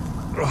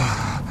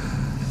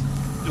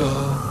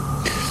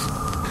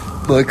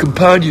 My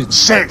companions.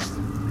 Safe.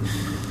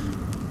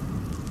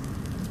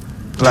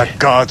 Black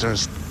guards are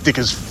as thick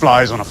as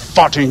flies on a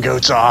farting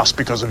goat's ass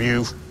because of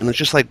you. And it's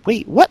just like,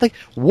 wait, what? Like,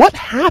 what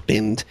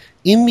happened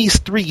in these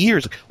 3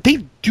 years? They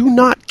do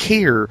not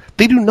care.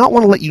 They do not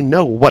want to let you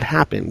know what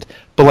happened.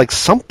 But, like,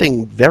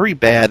 something very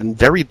bad and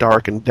very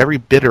dark and very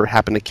bitter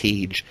happened to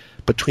Cage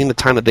between the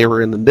time that they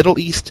were in the Middle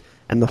East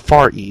and the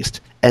Far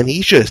East. And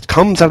he just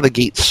comes out of the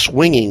gate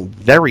swinging,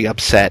 very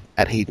upset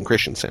at Hayden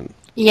Christensen.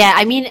 Yeah,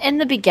 I mean, in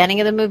the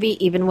beginning of the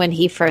movie, even when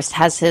he first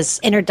has his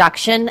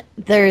introduction,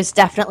 there's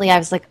definitely, I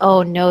was like,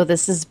 oh no,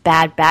 this is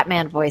bad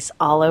Batman voice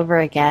all over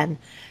again.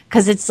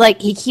 Because it's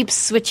like he keeps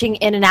switching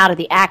in and out of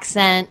the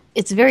accent.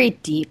 It's very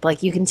deep.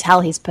 Like, you can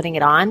tell he's putting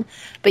it on.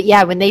 But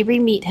yeah, when they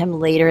re-meet him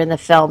later in the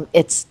film,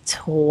 it's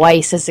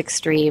twice as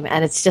extreme.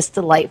 And it's just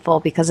delightful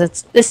because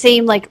it's the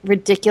same, like,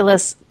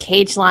 ridiculous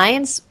Cage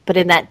lines, but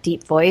in that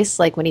deep voice.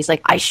 Like when he's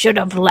like, I should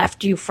have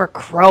left you for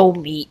crow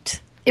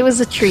meat. It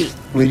was a treat.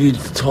 We need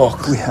to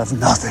talk. We have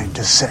nothing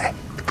to say.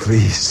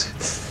 Please.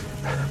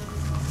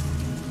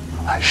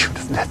 I should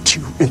have left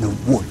you in the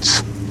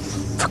woods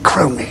for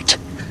crowmeat.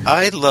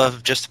 I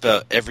love just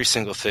about every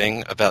single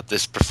thing about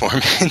this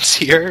performance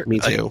here. Me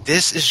too.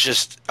 This is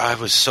just, I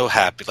was so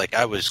happy. Like,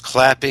 I was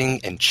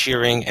clapping and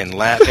cheering and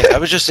laughing. I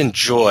was just in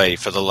joy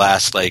for the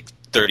last,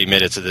 30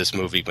 minutes of this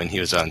movie when he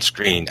was on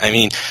screen. I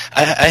mean,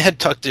 I had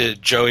talked to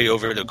Joey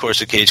over the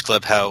course of Cage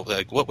Club how,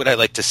 what would I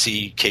like to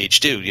see Cage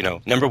do?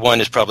 Number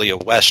one is probably a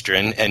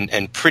Western,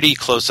 and pretty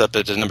close up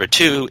to number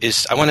two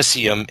is I want to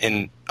see him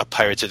in a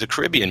Pirates of the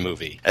Caribbean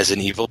movie as an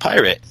evil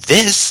pirate.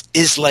 This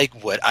is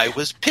like what I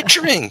was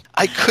picturing.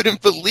 I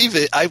couldn't believe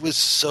it. I was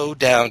so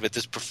down with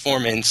this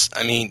performance.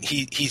 I mean,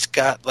 he's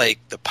got,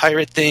 the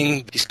pirate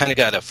thing. He's kind of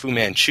got a Fu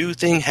Manchu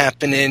thing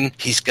happening.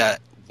 He's got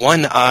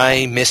one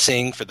eye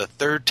missing for the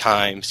third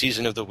time,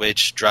 Season of the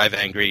Witch, Drive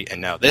Angry, and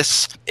now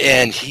this.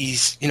 And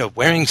he's,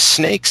 wearing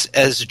snakes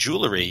as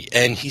jewelry,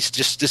 and he's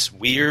just this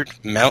weird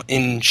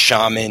mountain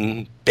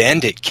shaman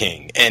bandit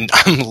king, and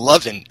I'm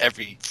loving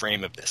every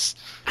frame of this.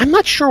 I'm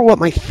not sure what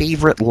my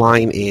favorite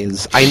line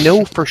is. I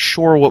know for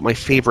sure what my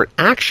favorite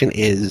action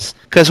is,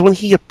 because when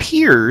he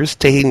appears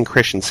to Hayden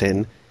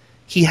Christensen,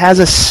 he has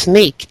a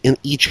snake in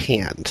each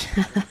hand.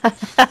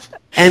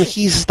 And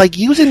he's,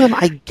 using them,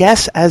 I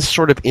guess, as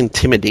sort of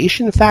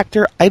intimidation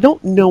factor. I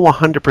don't know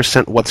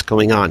 100% what's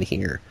going on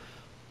here.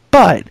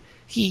 But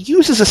he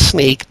uses a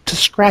snake to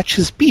scratch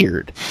his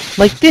beard.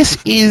 This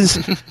is...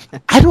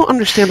 I don't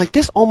understand.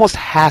 This almost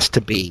has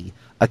to be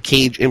a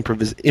Cage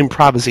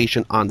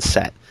improvisation on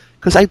set.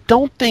 Because I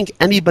don't think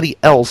anybody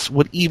else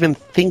would even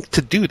think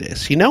to do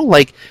this.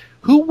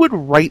 Who would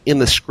write in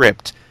the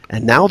script...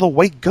 And now the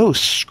white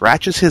ghost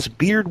scratches his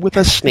beard with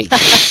a snake.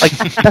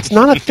 That's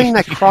not a thing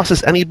that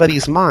crosses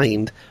anybody's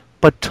mind,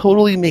 but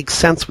totally makes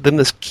sense within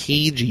this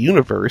Cage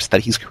universe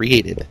that he's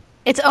created.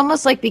 It's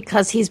almost like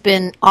because he's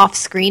been off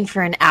screen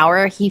for an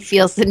hour, he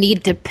feels the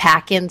need to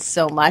pack in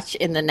so much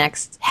in the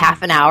next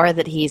half an hour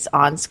that he's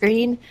on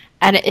screen.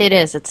 And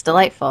it's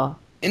delightful.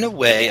 In a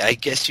way, I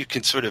guess you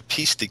can sort of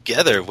piece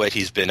together what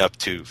he's been up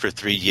to for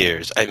 3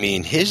 years. I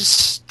mean,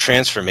 his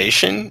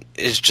transformation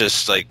is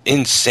just,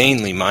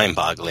 insanely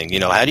mind-boggling.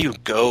 How do you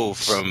go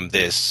from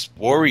this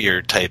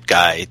warrior-type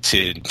guy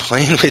to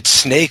playing with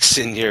snakes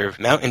in your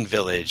mountain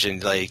village?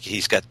 And,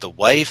 he's got the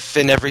wife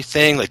and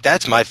everything.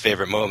 That's my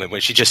favorite moment, when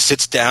she just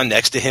sits down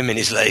next to him and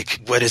he's like,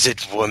 "What is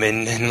it,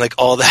 woman?" And,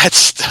 all that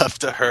stuff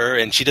to her.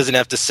 And she doesn't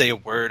have to say a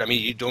word. I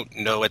mean, you don't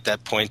know at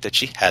that point that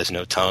she has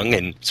no tongue,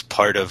 and it's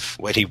part of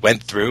what he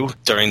went through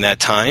during that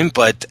time.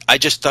 But I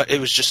just thought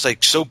it was just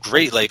so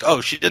great.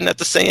 She didn't have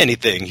to say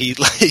anything. He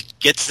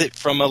gets it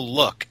from a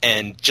look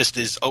and just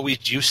is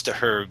always used to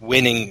her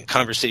winning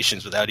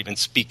conversations without even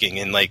speaking.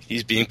 And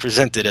he's being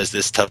presented as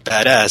this tough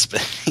badass,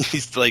 but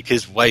he's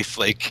his wife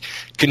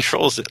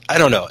controls it. I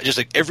don't know. Just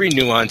every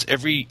nuance,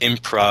 every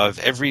improv,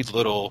 every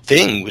little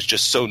thing was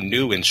just so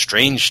new and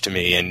strange to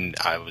me, and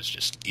I was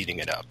just eating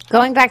it up.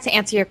 Going back to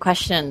answer your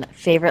question,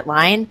 favorite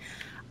line,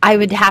 I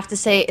would have to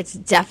say it's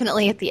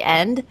definitely at the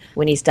end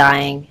when he's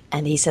dying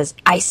and he says,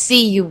 "I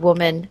see you,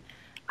 woman.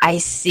 I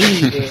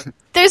see you."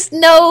 There's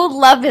no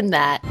love in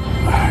that.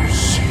 I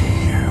see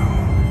you,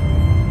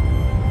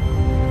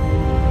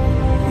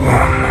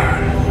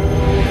 woman.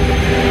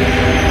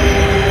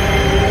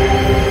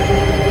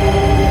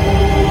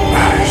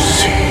 I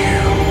see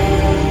you.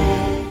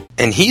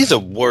 And he's a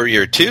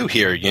warrior too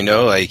here,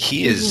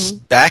 he is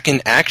back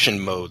in action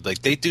mode.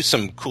 They do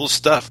some cool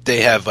stuff.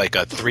 They have a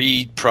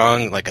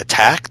 3-prong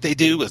attack they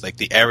do with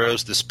the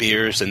arrows, the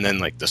spears, and then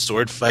the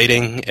sword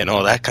fighting and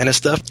all that kind of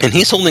stuff. And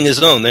he's holding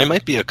his own. There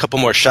might be a couple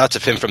more shots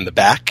of him from the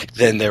back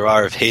than there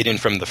are of Hayden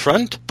from the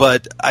front,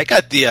 but I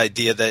got the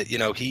idea that,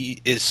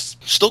 he is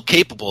still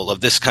capable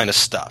of this kind of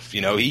stuff. He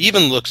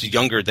even looks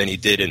younger than he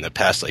did in the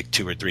past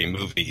 2 or 3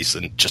 movies,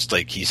 and just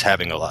he's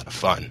having a lot of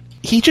fun.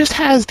 He just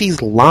has these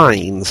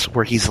lines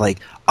where he's like,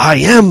 "I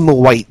am a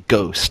white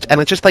ghost." And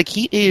it's just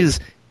he is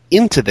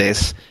into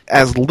this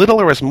as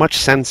little or as much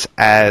sense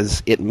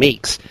as it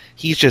makes.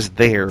 He's just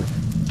there.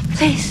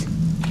 Please.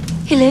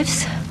 He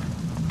lives.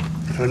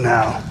 For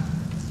now.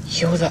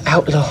 You're the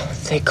outlaw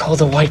they call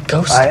the White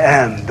Ghost? I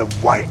am the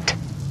White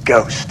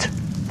Ghost.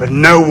 But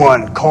no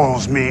one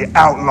calls me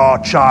outlaw,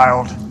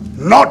 child.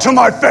 Not to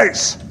my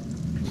face!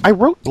 I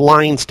wrote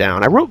lines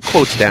down. I wrote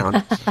quotes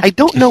down. I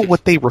don't know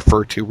what they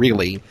refer to,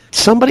 really.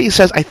 Somebody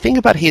says, I think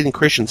about Hayden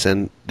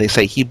Christensen, they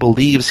say he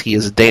believes he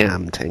is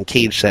damned, and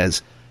Cage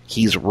says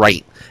he's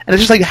right. And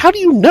it's just how do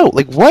you know?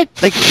 What?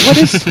 What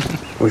is...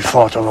 We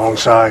fought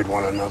alongside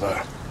one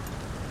another.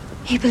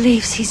 He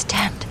believes he's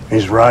damned.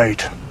 He's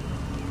right.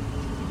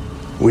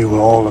 We were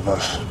all of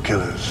us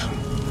killers.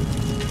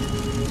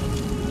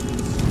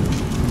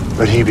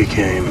 But he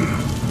became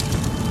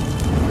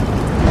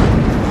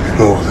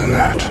more than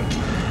that.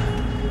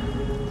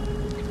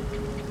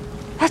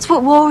 That's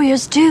what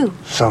warriors do.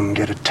 Some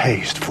get a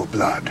taste for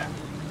blood.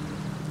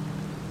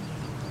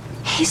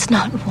 He's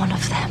not one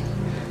of them.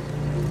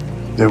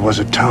 There was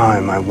a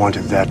time I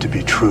wanted that to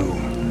be true,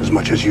 as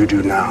much as you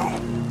do now.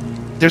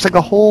 There's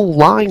a whole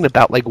line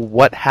about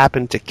what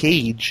happened to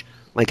Cage,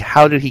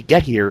 how did he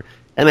get here?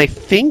 And I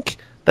think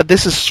that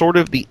this is sort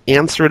of the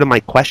answer to my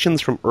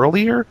questions from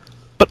earlier,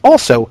 but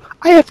also,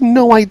 I have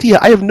no idea.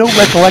 I have no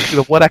recollection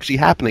of what actually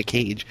happened to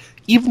Cage,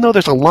 even though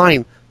there's a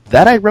line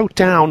that I wrote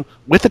down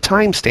with a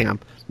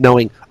timestamp,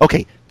 knowing,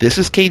 okay, this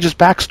is Cage's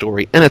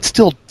backstory, and it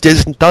still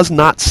does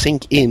not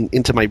sink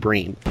into my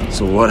brain.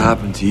 So what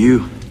happened to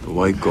you? The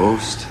White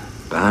Ghost?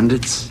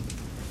 Bandits?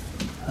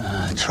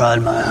 I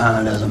tried my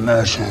hand as a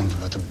merchant,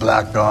 but the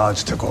Black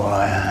Guards took all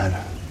I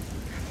had.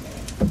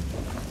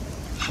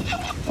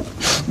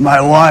 My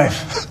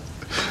wife,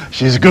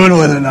 she's good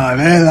with a knife,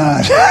 eh,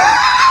 lad?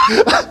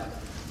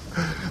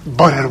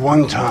 But at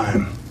one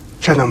time,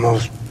 she had the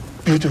most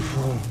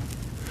beautiful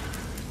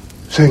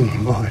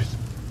singing voice.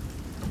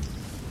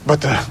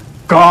 But the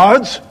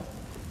guards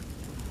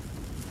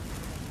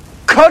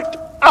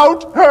cut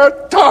out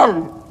her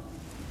tongue,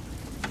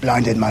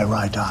 blinded my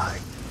right eye.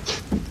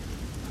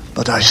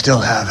 But I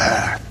still have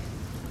hair,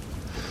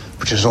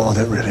 which is all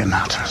that really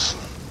matters.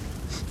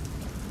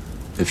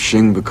 If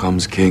Shing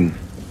becomes king,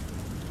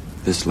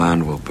 this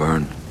land will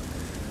burn.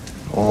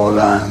 All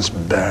lands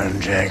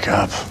burn,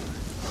 Jacob.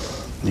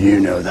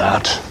 You know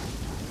that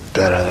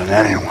better than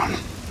anyone.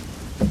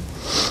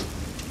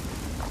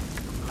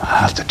 I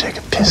have to take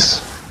a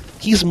piss.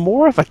 He's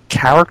more of a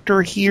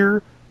character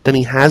here than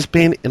he has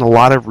been in a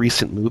lot of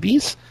recent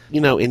movies.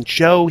 You know, in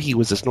Joe, he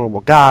was this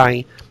normal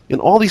guy. In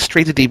all these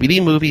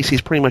straight-to-DVD movies,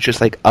 he's pretty much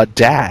just like a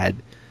dad.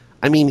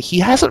 I mean, he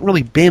hasn't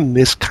really been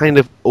this kind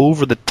of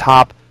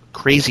over-the-top,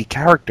 crazy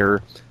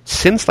character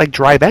since, like,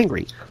 Drive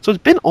Angry. So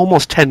it's been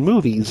almost 10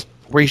 movies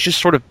where he's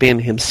just sort of been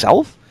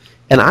himself.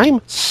 And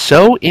I'm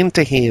so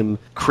into him.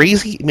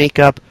 Crazy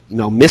makeup, you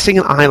know, missing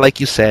an eye, like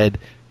you said,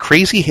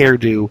 crazy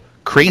hairdo,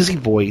 crazy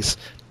voice.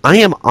 I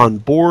am on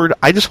board.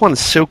 I just want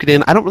to soak it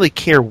in. I don't really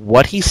care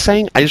what he's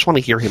saying. I just want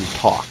to hear him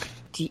talk.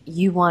 Do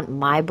you want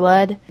my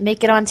blood?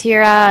 Make it onto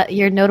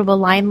your notable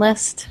line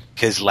list.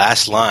 His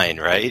last line,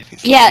 right?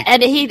 Yeah,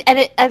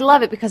 I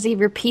love it because he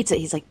repeats it.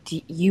 He's like,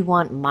 "Do you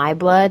want my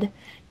blood?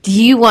 Do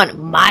you want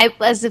my?"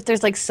 As if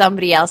there's like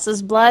somebody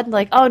else's blood.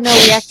 Like, oh no,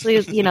 we actually,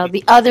 you know,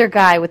 the other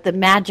guy with the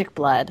magic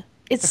blood.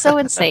 It's so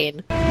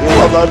insane. You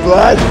want my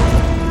blood?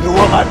 You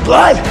want my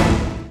blood?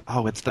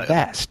 Oh, it's the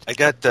best. I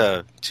got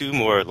two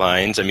more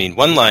lines. I mean,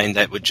 one line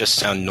that would just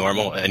sound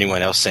normal,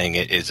 anyone else saying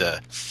it, is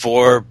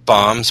 4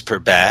 bombs per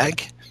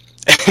bag.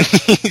 And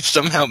he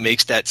somehow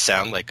makes that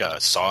sound like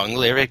a song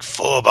lyric.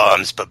 4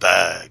 bombs per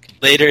bag.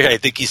 Later, I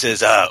think he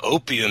says,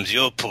 opium's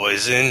your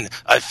poison.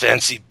 I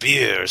fancy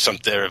beer or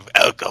something, or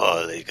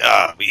alcohol. Like,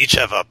 we each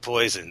have our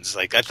poisons.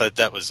 Like, I thought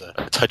that was a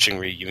touching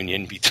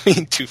reunion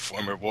between 2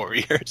 former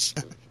warriors.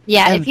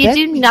 Yeah, And if you then-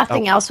 do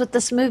nothing else with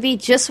this movie,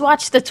 just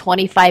watch the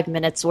 25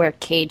 minutes where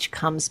Cage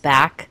comes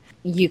back.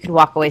 You can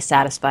walk away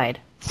satisfied.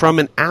 From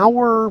an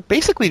hour,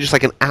 basically just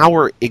like an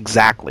hour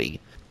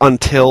exactly,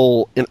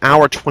 until an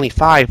hour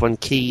 25 when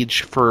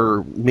Cage,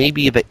 for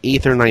maybe the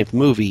 8th or 9th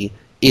movie,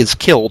 is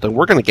killed. And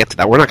we're going to get to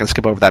that. We're not going to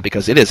skip over that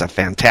because it is a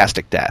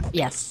fantastic death.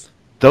 Yes.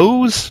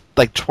 Those,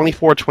 like,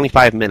 24,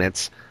 25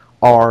 minutes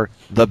are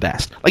the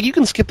best. Like, you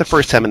can skip the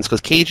first 10 minutes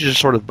because Cage is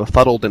just sort of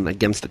befuddled and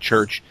against the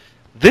church.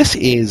 This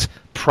is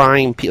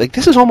prime... Like,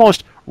 this is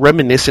almost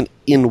reminiscent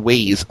in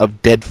ways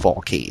of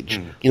Deadfall Cage.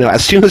 You know,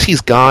 as soon as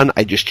he's gone,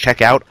 I just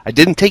check out. I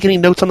didn't take any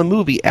notes on the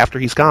movie after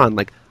he's gone.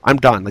 Like, I'm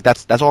done. Like,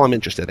 that's all I'm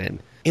interested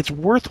in. It's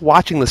worth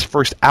watching this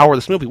first hour of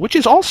this movie, which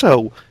is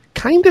also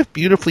kind of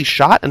beautifully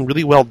shot and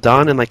really well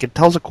done, and, like, it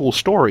tells a cool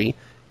story.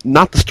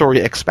 Not the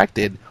story I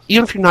expected.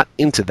 Even if you're not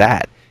into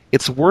that,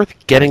 it's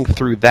worth getting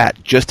through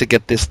that just to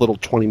get this little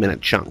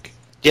 20-minute chunk.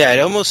 Yeah, I'd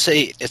almost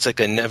say it's like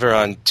a Never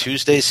on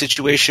Tuesday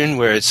situation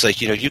where it's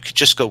like, you know, you could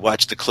just go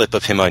watch the clip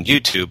of him on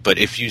YouTube, but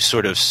if you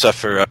sort of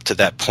suffer up to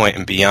that point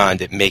and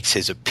beyond, it makes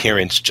his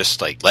appearance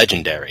just like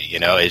legendary, you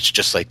know? It's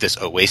just like this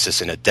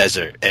oasis in a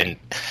desert.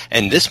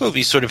 And this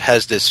movie sort of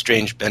has this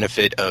strange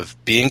benefit of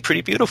being pretty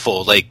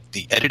beautiful. Like,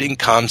 the editing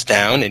calms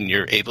down and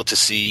you're able to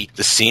see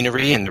the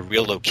scenery and the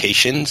real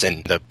locations,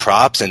 and the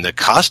props and the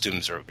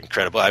costumes are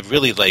incredible. I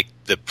really like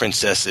the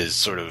princess is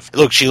sort of...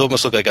 Look, she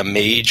almost looked like a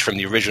mage from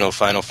the original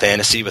Final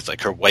Fantasy with,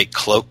 like, her white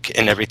cloak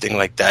and everything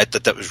like that.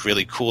 That was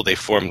really cool. They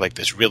formed, like,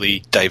 this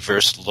really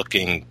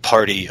diverse-looking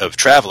party of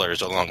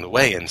travelers along the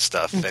way and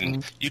stuff. Mm-hmm.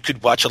 And you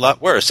could watch a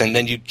lot worse. And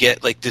then you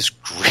get, like, this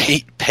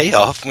great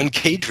payoff when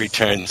Cage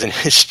returns. And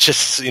it's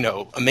just, you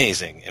know,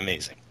 amazing.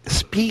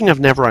 Speaking of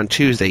Never on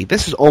Tuesday,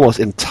 this is almost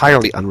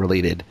entirely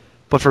unrelated.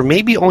 But for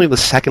maybe only the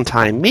second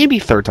time, maybe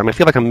third time, I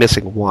feel like I'm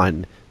missing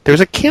one, there's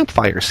a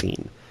campfire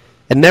scene.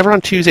 And Never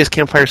on Tuesday's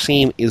campfire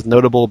scene is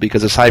notable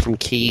because aside from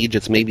Cage,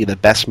 it's maybe the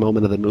best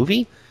moment of the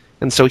movie.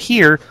 And so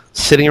here,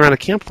 sitting around a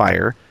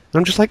campfire, and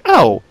I'm just like,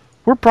 oh,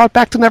 we're brought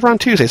back to Never on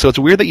Tuesday. So it's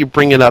weird that you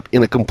bring it up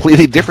in a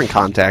completely different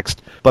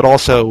context, but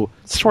also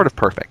sort of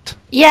perfect.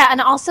 Yeah,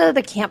 and also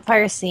the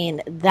campfire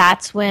scene,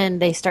 that's when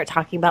they start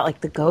talking about,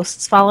 like, the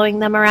ghosts following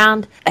them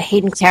around. A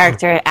Hayden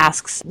character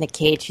asks Nick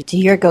Cage, do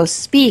your ghosts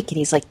speak? And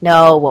he's like,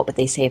 no, what would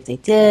they say if they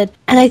did?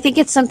 And I think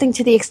it's something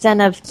to the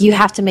extent of, you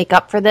have to make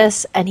up for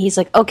this. And he's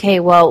like, okay,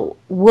 well,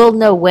 we'll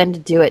know when to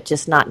do it,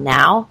 just not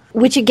now.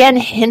 Which, again,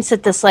 hints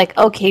at this, like,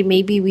 okay,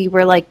 maybe we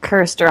were, like,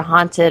 cursed or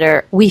haunted,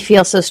 or we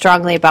feel so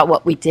strongly about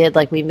what we did,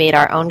 like we made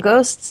our own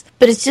ghosts.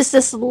 But it's just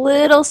this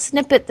little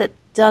snippet that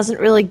doesn't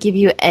really give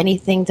you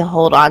anything to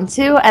hold on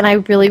to, and I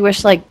really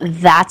wish, like,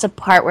 that's a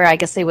part where I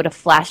guess they would have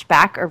flashed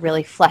back or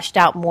really fleshed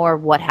out more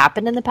what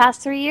happened in the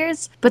past 3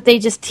 years, but they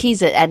just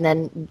tease it and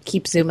then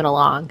keep zooming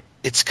along.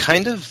 It's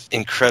kind of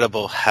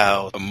incredible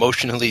how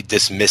emotionally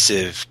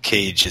dismissive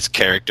Cage's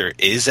character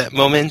is at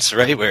moments,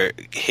 right? Where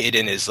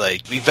Hayden is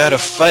like, we've had a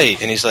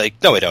fight. And he's like,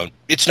 no, I don't.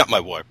 It's not my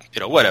war.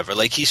 Whatever.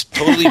 Like, he's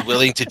totally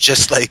willing to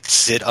just, like,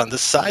 sit on the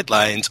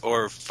sidelines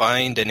or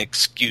find an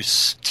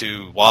excuse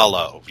to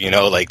wallow.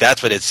 Like,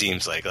 that's what it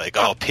seems like. Like,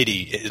 oh,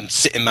 pity. I'm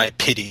sitting my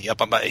pity up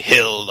on my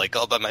hill, like,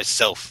 all by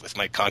myself with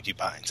my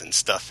concubines and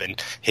stuff.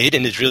 And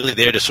Hayden is really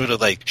there to sort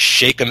of, like,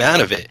 shake him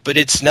out of it. But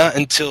it's not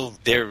until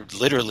they're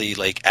literally,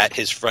 like, at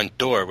his front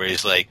door where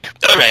he's like,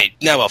 all right,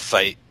 now I'll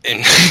fight.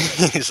 And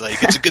he's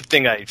like, it's a good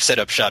thing I set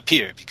up shop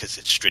here because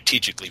it's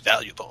strategically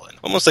valuable. And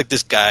almost like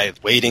this guy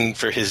waiting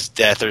for his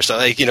death or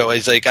something.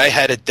 He's like, I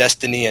had a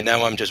destiny and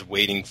now I'm just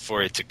waiting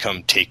for it to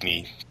come take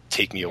me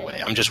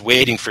away. I'm just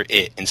waiting for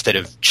it instead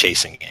of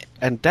chasing it.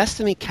 And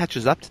destiny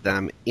catches up to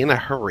them in a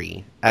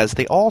hurry as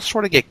they all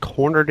sort of get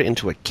cornered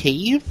into a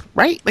cave,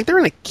 right? Like they're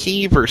in a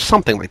cave or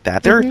something like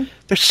that. They're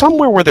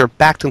somewhere where they're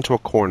backed into a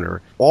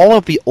corner. All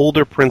of the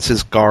older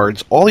prince's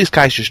guards, all these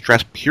guys just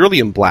dressed purely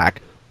in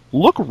black,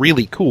 look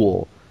really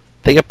cool.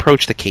 They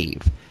approach the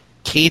cave.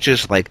 Cage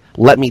is like,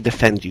 let me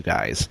defend you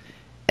guys.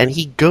 And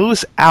he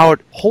goes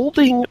out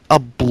holding a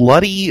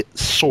bloody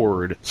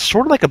sword,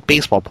 sort of like a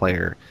baseball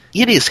player.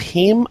 It is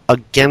him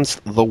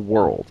against the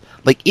world.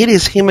 Like, it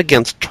is him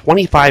against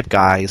 25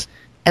 guys,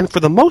 and for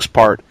the most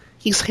part,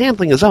 he's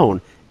handling his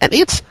own. And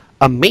it's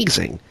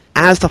amazing.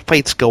 As the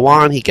fights go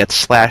on, he gets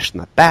slashed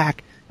in the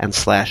back, and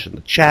slashed in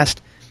the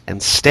chest,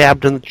 and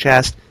stabbed in the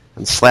chest,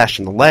 and slashed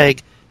in the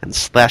leg, and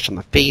slashed in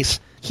the face.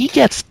 He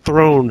gets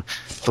thrown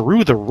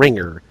through the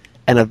ringer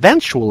and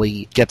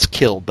eventually gets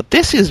killed. But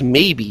this is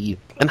maybe,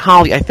 and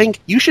Holly, I think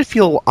you should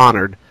feel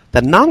honored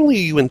that not only are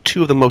you in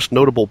two of the most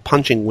notable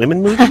punching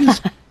women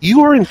movies,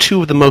 you are in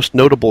two of the most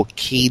notable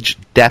Cage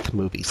death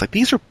movies. Like,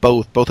 these are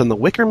both in The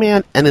Wicker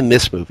Man and in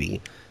this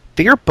movie.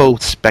 They are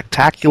both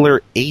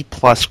spectacular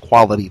A-plus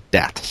quality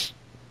deaths.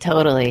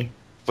 Totally.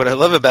 What I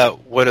love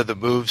about one of the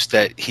moves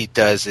that he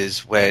does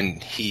is when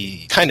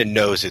he kind of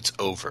knows it's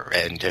over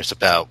and there's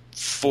about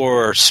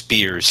 4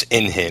 spears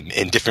in him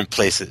in different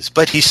places,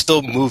 but he's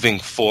still moving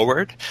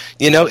forward.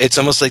 It's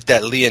almost like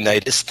that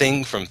Leonidas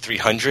thing from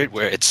 300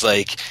 where it's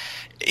like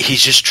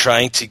he's just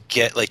trying to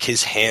get like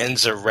his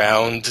hands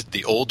around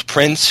the old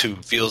prince who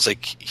feels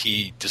like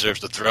he deserves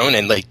the throne,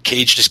 and like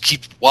Cage just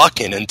keeps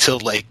walking until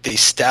like they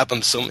stab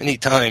him so many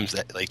times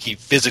that like he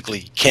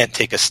physically can't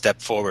take a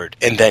step forward,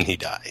 and then he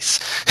dies.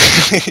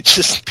 It's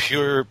just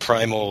pure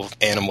primal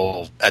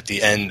animal at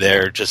the end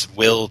there, just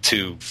will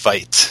to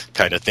fight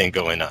kind of thing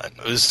going on.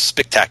 It was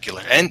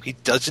spectacular, and he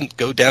doesn't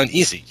go down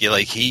easy.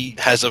 He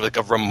has a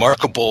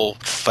remarkable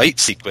fight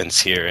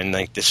sequence here, and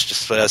like this,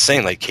 just what I was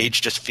saying, like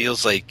Cage just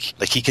feels like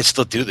he can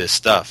still do this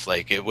stuff.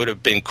 Like, it would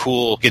have been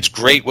cool. It's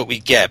great what we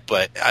get,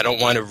 but I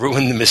don't want to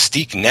ruin the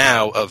mystique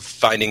now of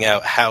finding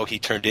out how he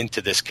turned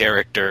into this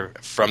character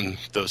from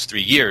those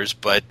 3 years.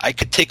 But I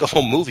could take a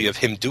whole movie of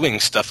him doing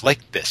stuff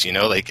like this,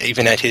 like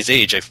even at his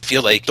age. I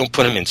feel like don't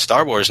put him in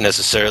Star Wars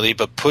necessarily,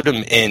 but put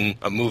him in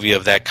a movie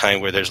of that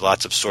kind where there's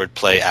lots of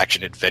swordplay,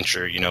 action,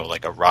 adventure,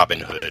 like a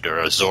Robin Hood or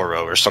a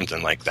Zorro or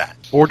something like that.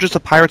 Or just a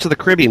Pirates of the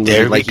Caribbean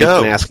movie like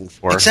you've been asking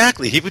for.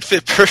 Exactly. He would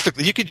fit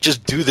perfectly. You could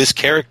just do this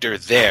character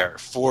there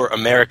for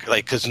America,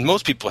 like, because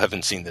most people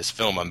haven't seen this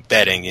film, I'm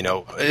betting,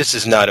 this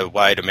is not a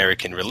wide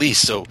American release,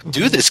 so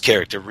do this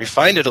character,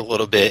 refine it a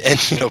little bit,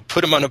 and,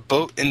 put him on a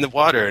boat in the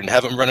water and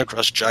have him run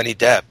across Johnny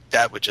Depp.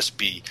 That would just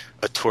be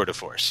a tour de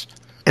force.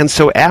 And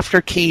so after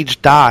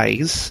Cage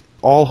dies,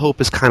 all hope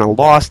is kind of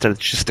lost, and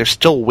it's just there's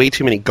still way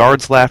too many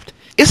guards left.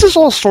 This is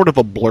all sort of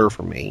a blur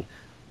for me.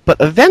 But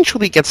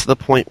eventually it gets to the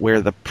point where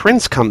the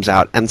prince comes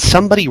out and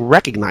somebody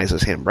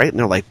recognizes him, right? And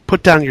they're like,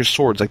 put down your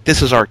swords, like,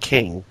 this is our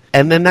king.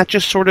 And then that's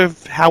just sort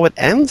of how it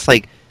ends.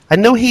 Like, I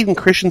know Hayden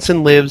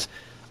Christensen lives.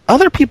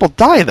 Other people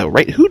die, though,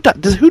 right? Who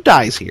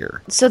dies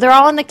here? So they're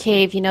all in the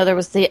cave. There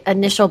was the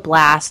initial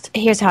blast.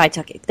 Here's how I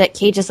took it. That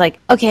Cage is like,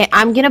 okay,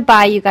 I'm going to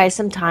buy you guys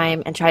some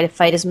time and try to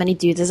fight as many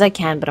dudes as I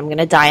can, but I'm going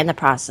to die in the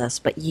process.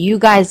 But you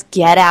guys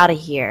get out of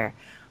here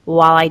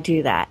while I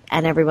do that.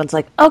 And everyone's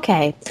like,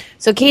 okay.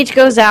 So Cage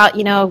goes out,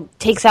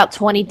 takes out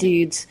 20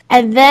 dudes.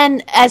 And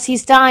then as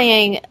he's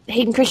dying,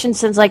 Hayden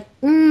Christensen's like,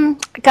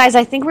 guys,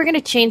 I think we're going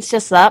to change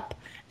this up.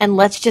 and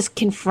let's just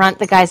confront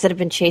the guys that have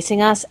been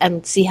chasing us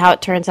and see how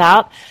it turns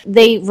out.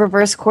 They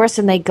reverse course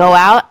and they go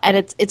out, and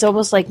it's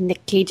almost like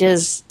Nick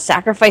Cage's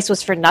sacrifice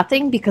was for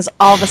nothing, because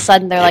all of a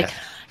sudden they're like,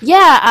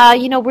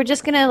 we're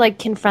just going to like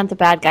confront the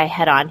bad guy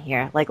head on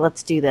here. Like,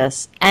 let's do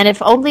this. And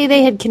if only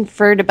they had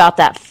conferred about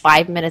that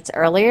 5 minutes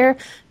earlier,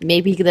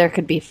 maybe there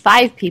could be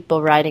 5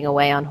 people riding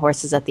away on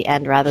horses at the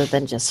end rather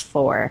than just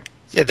 4.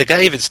 Yeah, the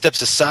guy even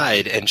steps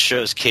aside and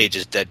shows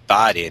Cage's dead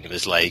body, and he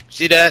was like,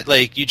 see that?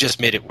 Like, you just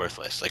made it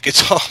worthless. Like,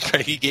 it's all,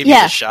 he gave you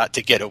the shot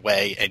to get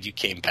away, and you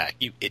came back,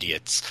 you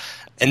idiots.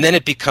 And then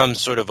it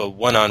becomes sort of a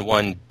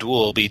one-on-one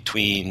duel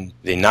between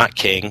the not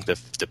king,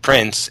 the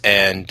prince,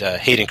 and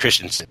Hayden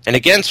Christensen. And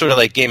again, sort of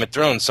like Game of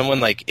Thrones,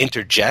 someone like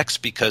interjects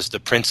because the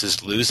prince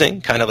is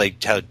losing, kind of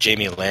like how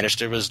Jaime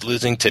Lannister was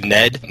losing to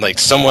Ned. Like,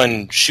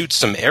 someone shoots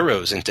some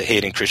arrows into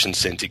Hayden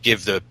Christensen to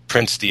give the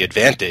prince the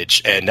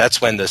advantage, and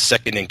that's when the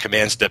second in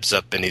command steps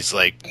up and he's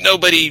like,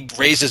 nobody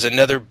raises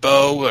another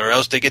bow or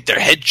else they get their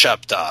head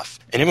chopped off.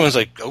 And everyone's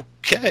like,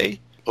 okay,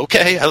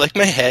 I like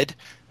my head.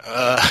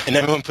 And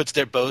everyone puts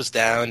their bows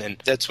down, and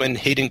that's when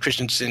Hayden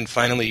Christensen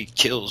finally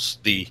kills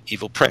the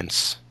evil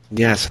prince.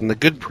 Yes, and the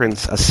good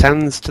prince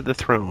ascends to the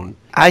throne.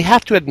 I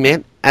have to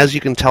admit, as you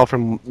can tell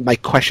from my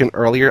question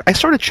earlier, I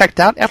sort of checked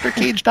out after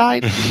Cage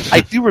died.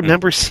 I do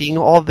remember seeing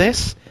all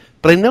this,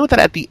 but I know that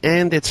at the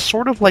end, it's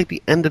sort of like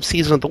the end of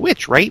Season of the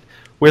Witch, right?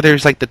 Where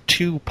there's like the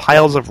 2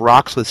 piles of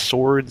rocks with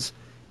swords,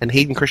 and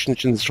Hayden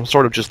Christensen's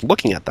sort of just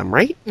looking at them,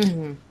 right?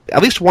 Mm-hmm.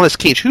 At least one is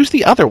Cage. Who's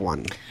the other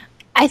one?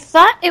 I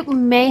thought it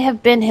may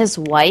have been his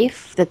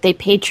wife, that they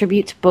paid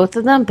tribute to both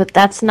of them, but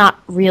that's not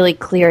really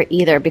clear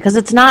either, because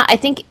it's not, I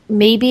think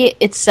maybe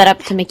it's set up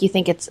to make you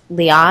think it's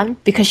Leon,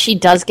 because she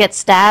does get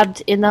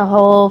stabbed in the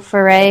whole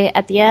foray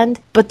at the end,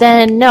 but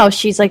then no,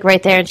 she's like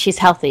right there and she's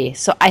healthy,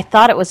 so I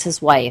thought it was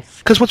his wife.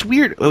 Because what's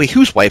weird, wait,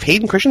 whose wife?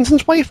 Hayden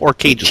Christensen's wife or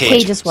Cage's wife?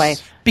 Cage's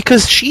wife.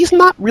 Because she's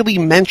not really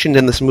mentioned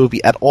in this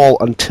movie at all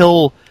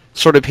until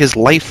sort of his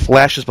life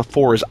flashes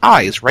before his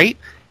eyes, right?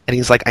 And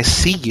he's like, I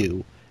see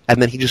you.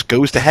 And then he just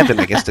goes to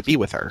heaven, I guess, to be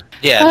with her.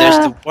 Yeah, there's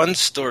the one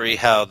story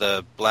how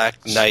the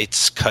Black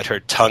Knights cut her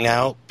tongue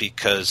out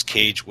because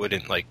Cage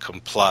wouldn't, like,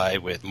 comply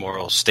with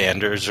moral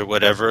standards or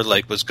whatever,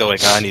 like, was going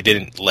on. He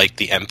didn't like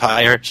the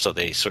Empire, so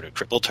they sort of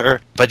crippled her.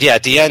 But yeah,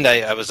 at the end,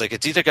 I was like,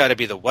 it's either got to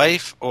be the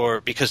wife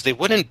or because they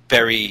wouldn't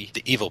bury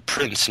the evil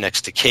prince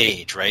next to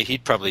Cage, right?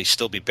 He'd probably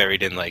still be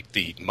buried in, like,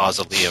 the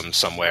mausoleum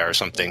somewhere or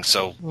something.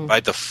 So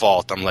by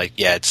default, I'm like,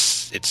 yeah,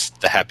 it's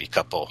the happy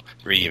couple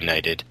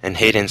reunited. And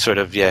Hayden sort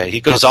of,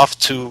 he goes off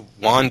to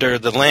wander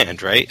the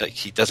land, right? Like,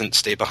 he doesn't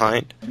stay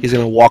behind. He's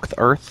going to walk the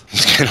earth.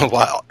 He's going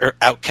to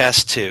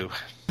Outcast 2.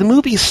 The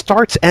movie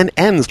starts and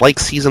ends like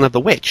Season of the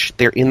Witch.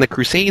 They're in the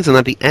Crusades, and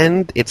at the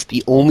end, it's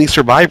the only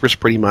survivors,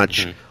 pretty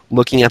much,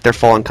 looking at their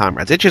fallen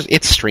comrades.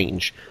 It's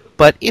strange.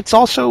 But it's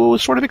also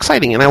sort of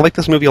exciting, and I like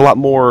this movie a lot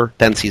more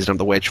than Season of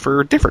the Witch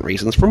for different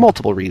reasons, for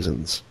multiple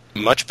reasons.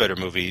 Much better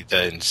movie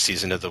than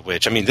Season of the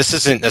Witch. I mean, this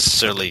isn't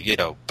necessarily,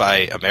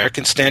 by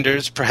American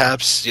standards,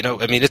 perhaps,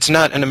 I mean, it's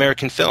not an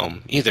American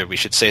film either, we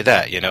should say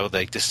that,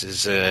 like, this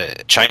is a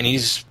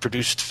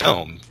Chinese-produced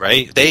film,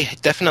 right? They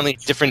definitely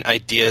different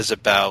ideas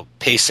about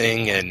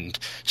pacing and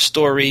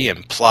story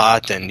and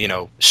plot and,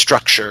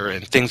 structure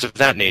and things of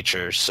that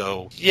nature,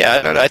 so,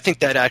 yeah, I think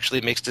that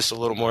actually makes this a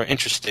little more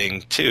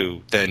interesting,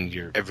 too, than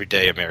your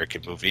everyday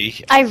American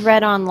movie. I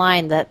read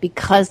online that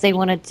because they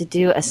wanted to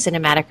do a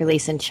cinematic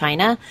release in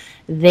China,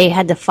 they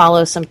had to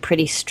follow some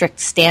pretty strict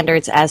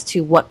standards as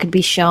to what could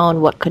be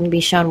shown, what couldn't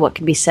be shown, what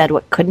could be said,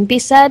 what couldn't be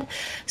said.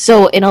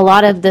 So in a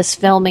lot of this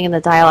filming and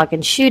the dialogue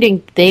and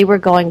shooting, they were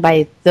going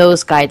by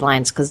those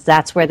guidelines because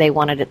that's where they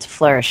wanted it to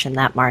flourish in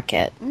that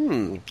market.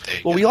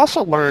 Well, we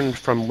also learned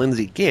from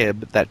Lindsay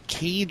Gibb that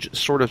Cage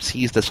sort of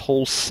sees this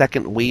whole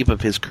second wave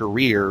of his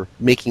career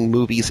making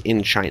movies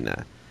in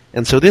China.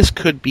 And so this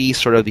could be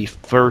sort of the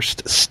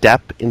first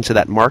step into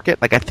that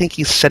market. Like, I think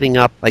he's setting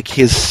up, like,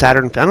 his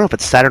Saturn... I don't know if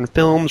it's Saturn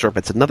Films or if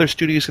it's another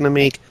studio he's going to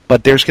make,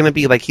 but there's going to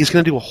be, like, he's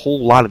going to do a whole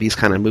lot of these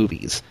kind of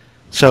movies.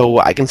 So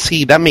I can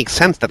see that makes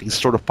sense that he's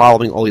sort of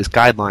following all these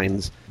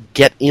guidelines,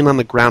 get in on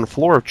the ground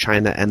floor of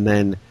China, and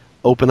then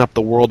open up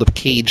the world of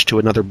Cage to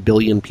another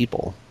billion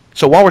people.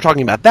 So while we're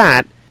talking about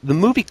that, the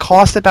movie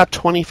cost about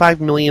 $25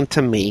 million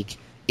to make.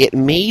 It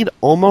made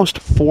almost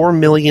 $4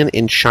 million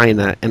in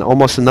China and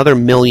almost another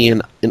 $1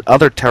 million in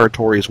other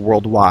territories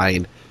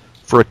worldwide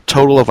for a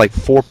total of like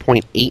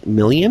 $4.8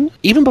 million.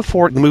 Even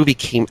before the movie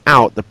came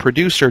out, the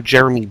producer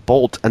Jeremy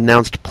Bolt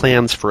announced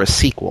plans for a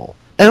sequel.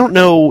 I don't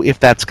know if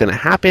that's going to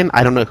happen.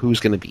 I don't know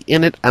who's going to be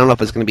in it. I don't know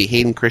if it's going to be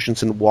Hayden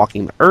Christensen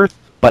walking the earth,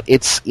 but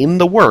it's in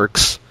the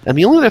works. And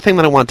the only other thing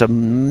that I want to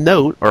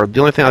note, or the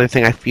only other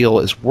thing I feel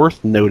is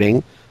worth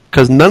noting,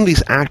 because none of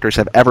these actors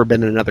have ever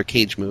been in another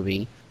Cage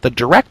movie, the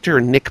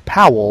director, Nick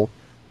Powell,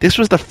 this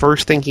was the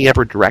first thing he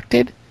ever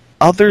directed.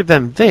 Other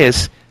than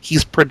this,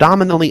 he's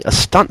predominantly a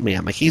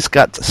stuntman. Like, he's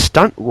got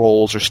stunt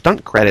roles or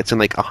stunt credits in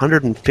like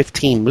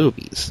 115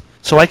 movies.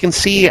 So I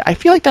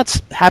feel like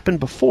that's happened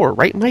before,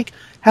 right, Mike?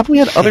 Haven't we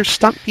had other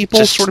stunt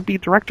people sort of be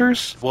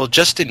directors? Well,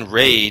 just in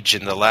Rage,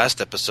 in the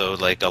last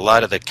episode, like, a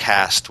lot of the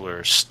cast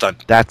were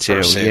stunt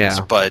persons. Yeah.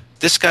 But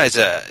this guy's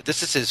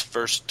this is his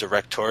first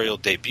directorial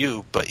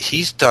debut, but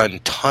he's done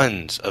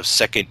tons of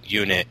second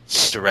unit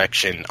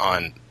direction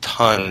on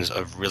tons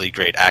of really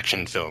great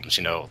action films,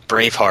 you know,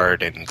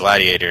 Braveheart and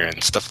Gladiator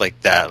and stuff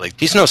like that. Like,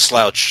 he's no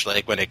slouch,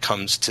 like, when it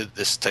comes to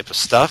this type of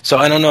stuff. So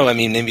I don't know, I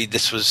mean, maybe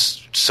this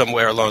was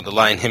somewhere along the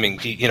line,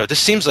 this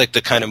seems like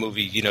the kind of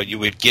movie, you know, you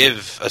would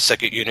give a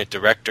second unit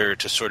director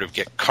to sort of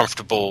get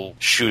comfortable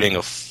shooting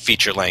a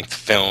feature-length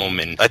film,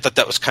 and I thought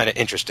that was kind of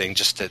interesting,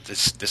 just that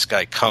this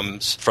guy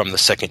comes from the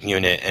second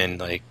unit and,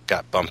 like,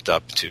 got bumped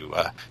up to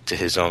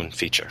his own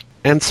feature.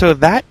 And so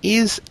that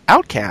is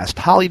Outcast.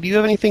 Holly, do you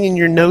have anything in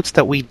your notes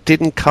that we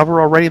didn't cover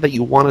already that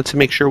you wanted to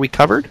make sure we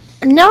covered?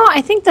 No,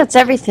 I think that's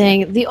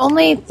everything. The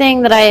only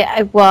thing that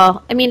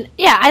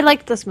I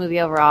liked this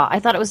movie overall. I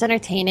thought it was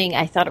entertaining.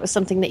 I thought it was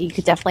something that you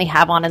could definitely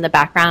have on in the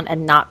background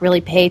and not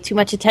really pay too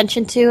much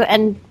attention to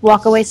and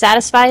walk away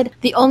satisfied.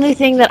 The only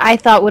thing that I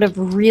thought would have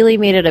really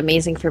made it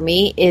amazing for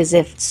me is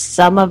if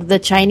some of the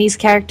Chinese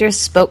characters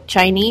spoke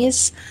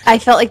Chinese. I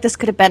felt like this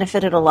could have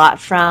benefited a lot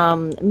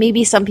from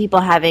maybe some people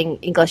having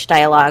English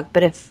dialogue,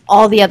 but if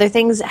all the other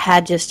things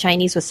had just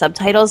Chinese with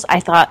subtitles, I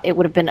thought it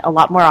would have been a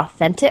lot more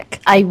authentic.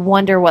 I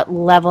wonder what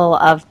level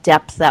of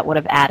depth that would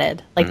have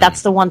added. Like,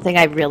 that's the one thing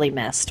I really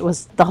missed,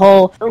 was the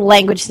whole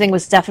language thing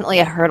was definitely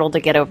a hurdle to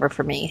get over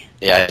for me.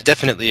 Yeah, I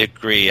definitely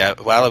agree.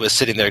 While I was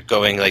sitting there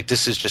going, like,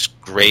 this is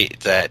just great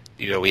that,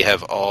 you know, we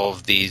have all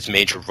of these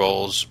major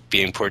roles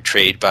being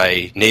portrayed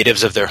by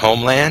natives of their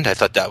homeland. I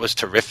thought that was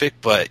terrific.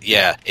 But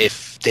yeah,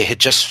 if they had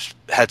just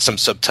had some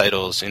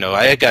subtitles, you know,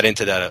 I got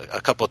into that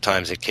a couple of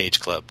times at Cage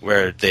Club,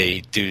 where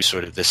they do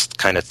sort of this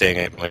kind of thing,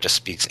 everyone just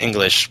speaks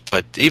English,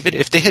 but even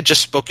if they had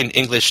just spoken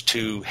English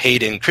to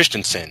Hayden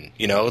Christensen,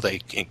 you know,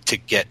 like, to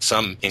get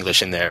some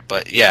English in there,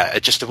 but yeah,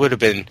 it would have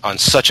been on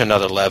such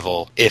another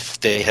level if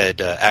they had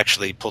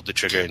actually pulled the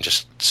trigger and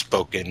just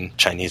spoken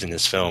Chinese in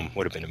this film.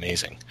 Would have been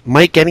amazing.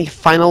 Mike, any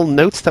final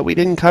notes that we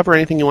didn't cover,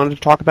 anything you wanted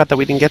to talk about that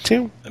we didn't get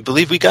to? I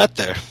believe we got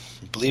there.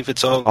 I believe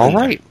it's all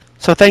right.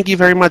 So thank you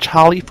very much,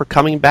 Holly, for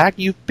coming back.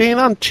 You've been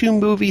on two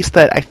movies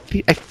that I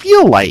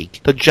feel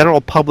like the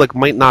general public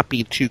might not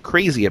be too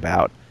crazy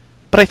about,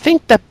 but I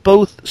think that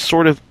both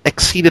sort of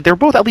exceeded. They're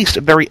both at least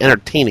very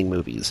entertaining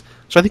movies.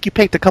 So I think you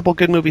picked a couple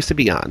good movies to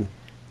be on.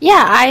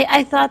 Yeah,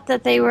 I thought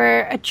that they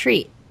were a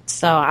treat.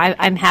 So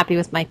I'm happy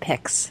with my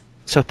picks.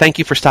 So thank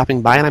you for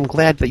stopping by, and I'm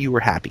glad that you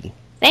were happy.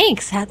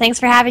 Thanks. Thanks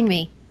for having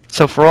me.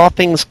 So for all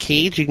things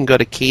Cage, you can go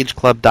to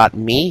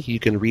cageclub.me. You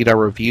can read our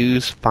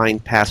reviews,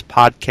 find past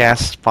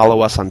podcasts, follow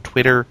us on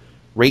Twitter,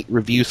 rate,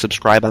 review,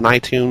 subscribe on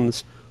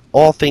iTunes.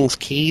 All things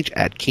Cage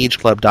at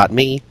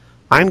cageclub.me.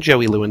 I'm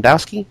Joey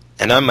Lewandowski.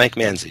 And I'm Mike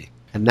Manzi.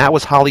 And that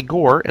was Holly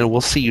Gore, and we'll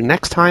see you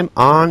next time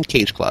on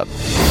Cage Club.